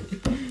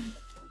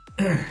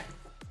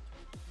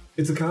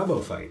 It's a combo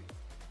fight.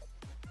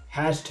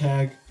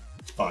 Hashtag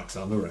Fox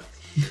on the Run.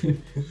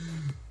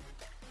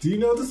 Do you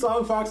know the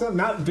song Fox on?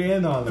 Not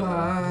Band on the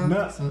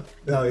Run.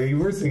 No, you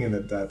were singing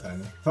it that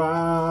time.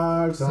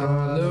 Fox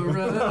on the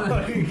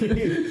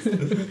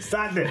Run.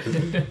 Stop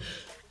it.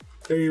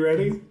 Are you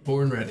ready?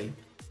 Born ready.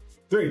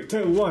 3,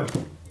 2, 1.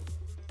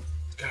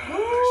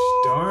 Gosh,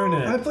 darn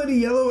it. I played a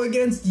yellow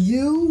against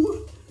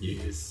you?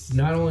 Yes.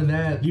 Not only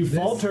that. You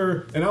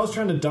falter, and I was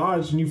trying to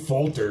dodge, and you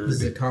faltered.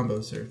 This is a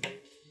combo, sir.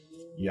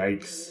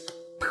 Yikes.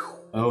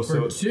 Oh,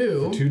 For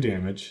so 2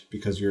 damage,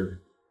 because you're...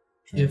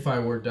 If I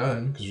were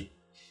done. Because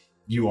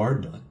you are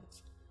done.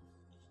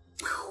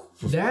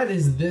 That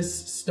is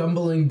this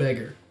stumbling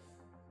beggar.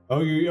 Oh,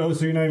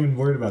 so you're not even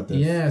worried about this?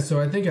 Yeah, so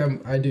I think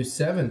I do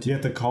 17. You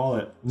have to call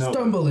it. No.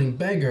 Stumbling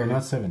beggar. No,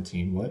 not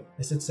 17. What?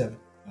 I said 7.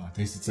 Oh,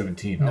 they said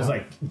 17. I was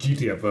like,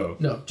 GTFO.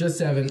 No, just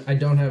 7. I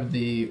don't have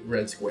the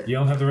red square. You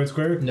don't have the red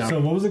square? No.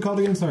 So what was it called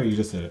again? Sorry, you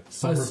just said it.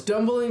 A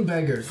stumbling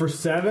beggar. For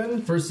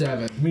 7? For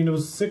 7. I mean, it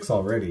was 6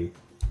 already.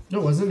 No,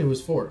 it wasn't. It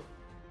was 4.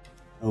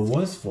 It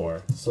was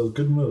 4. So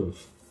good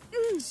move.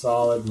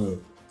 Solid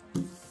move.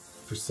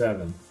 For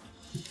 7.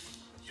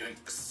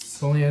 Yikes.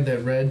 If only I had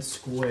that red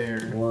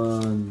square.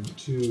 1,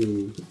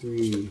 2,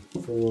 3,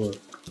 4,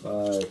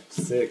 5,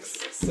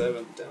 6,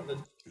 7, down to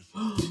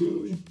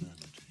 2.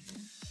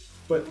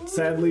 But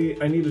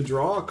sadly, I need to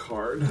draw a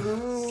card.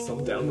 So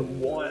I'm down to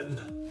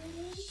 1.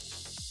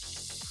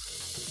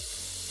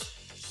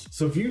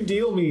 So if you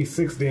deal me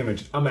 6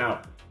 damage, I'm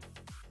out.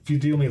 If you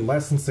deal me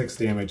less than 6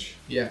 damage,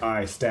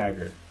 I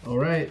stagger.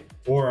 Alright.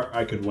 Or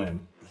I could win.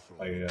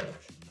 Like,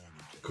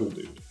 cool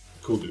dude.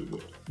 Cool dude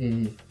would.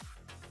 Mm-hmm.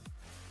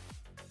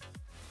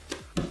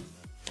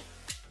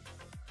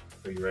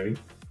 Are you ready?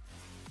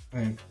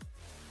 I am.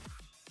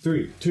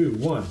 3, 2,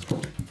 1. Oh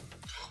my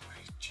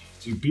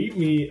jeez, you beat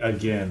me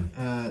again.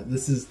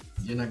 This is...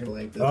 You're not gonna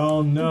like this.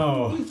 Oh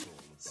no.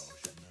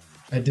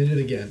 I did it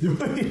again.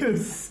 You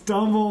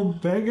stumble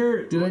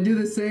beggar? Did I do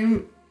the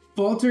same?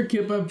 Falter,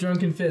 kip up,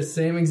 drunken fist.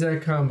 Same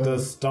exact combo. The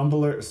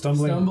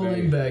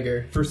stumbling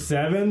beggar. For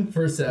 7?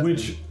 For 7.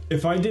 Which,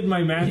 if I did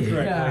my math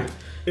correctly,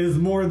 is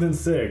more than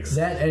 6.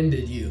 That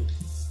ended you.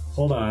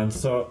 Hold on,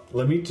 so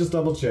let me just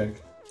double check.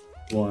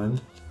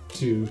 1,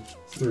 2,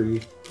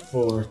 3,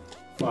 4,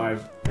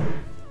 5.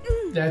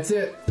 That's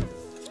it.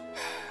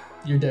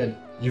 You're dead.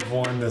 You've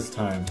won this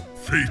time.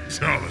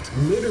 Fatality.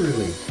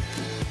 Literally.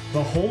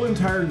 The whole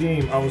entire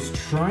game, I was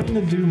trying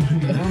to do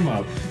my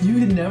warm-up. You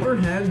had never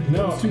had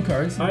those 2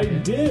 cards? I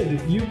did.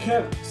 You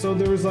kept... So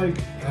there was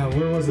like...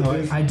 where was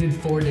it? I did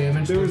 4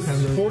 damage. There was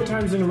 4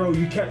 times in a row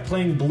you kept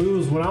playing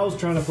blues when I was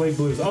trying to play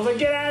blues. I was like,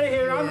 get out of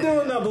here! I'm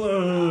doing the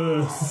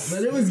blues!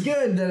 But it was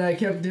good that I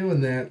kept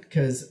doing that,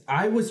 because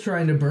I was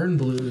trying to burn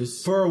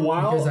blues. For a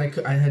while...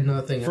 Because I had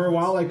nothing For a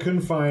while, I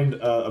couldn't find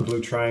a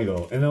blue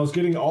triangle. And I was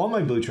getting all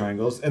my blue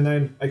triangles, and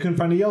then I couldn't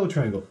find a yellow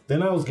triangle.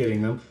 Then I was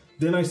getting them.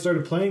 Then I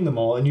started playing them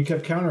all, and you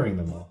kept countering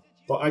them all.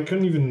 But I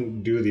couldn't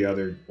even do the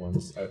other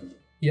ones.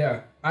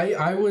 Yeah,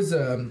 I was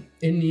in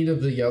need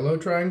of the yellow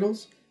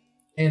triangles,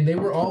 and they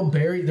were all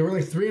buried. There were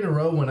like 3 in a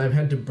row when I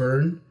had to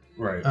burn.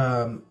 Right.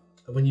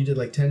 When you did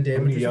like 10 damage.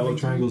 How many yellow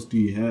triangles do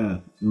you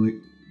have? Like,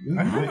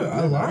 I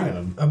have a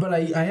lot, but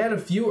I had a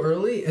few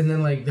early, and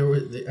then like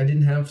I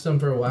didn't have some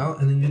for a while,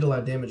 and then you did a lot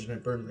of damage, and I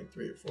burned like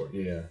 3 or 4.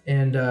 Yeah.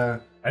 And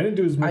I didn't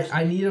do as much.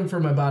 I need them for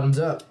my bottoms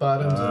up,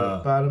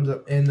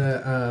 and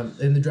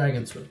the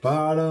dragon swim.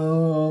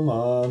 Bottom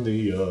on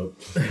the up.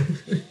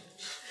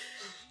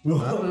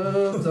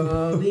 Bottoms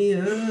on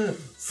the up.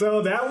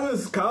 So that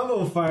was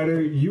Combo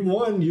Fighter. You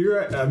won.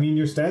 Your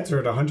stats are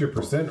at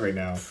 100% right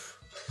now.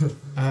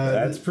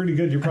 That's pretty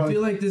good. You're probably. I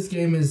feel like this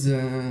game is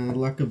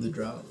luck of the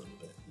draw a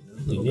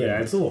little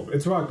bit.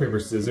 It's rock paper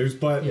scissors,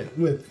 but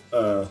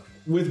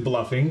with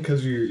bluffing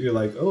because you're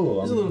like, oh,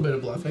 there's a little bit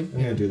of bluffing.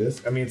 I'm gonna do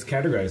this. I mean, it's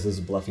categorized as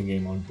a bluffing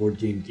game on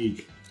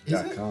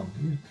BoardGameGeek.com.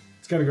 Yeah.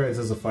 It's categorized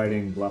as a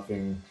fighting,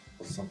 bluffing,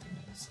 something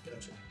else.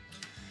 Gotcha.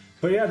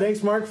 But yeah,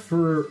 thanks, Mark,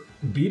 for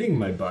beating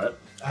my butt.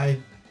 I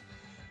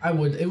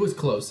would. It was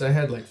close. I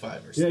had like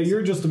 5 or 6. Yeah,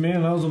 you're just a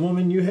man. I was a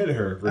woman. You hit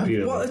her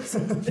repeatedly. Well, you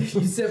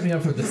set me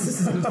up for this.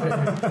 This isn't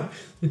fair.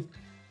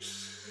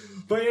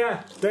 But yeah,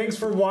 thanks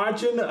for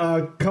watching.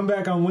 Come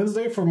back on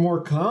Wednesday for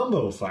more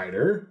Combo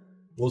Fighter.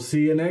 We'll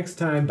see you next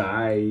time.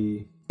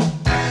 Bye.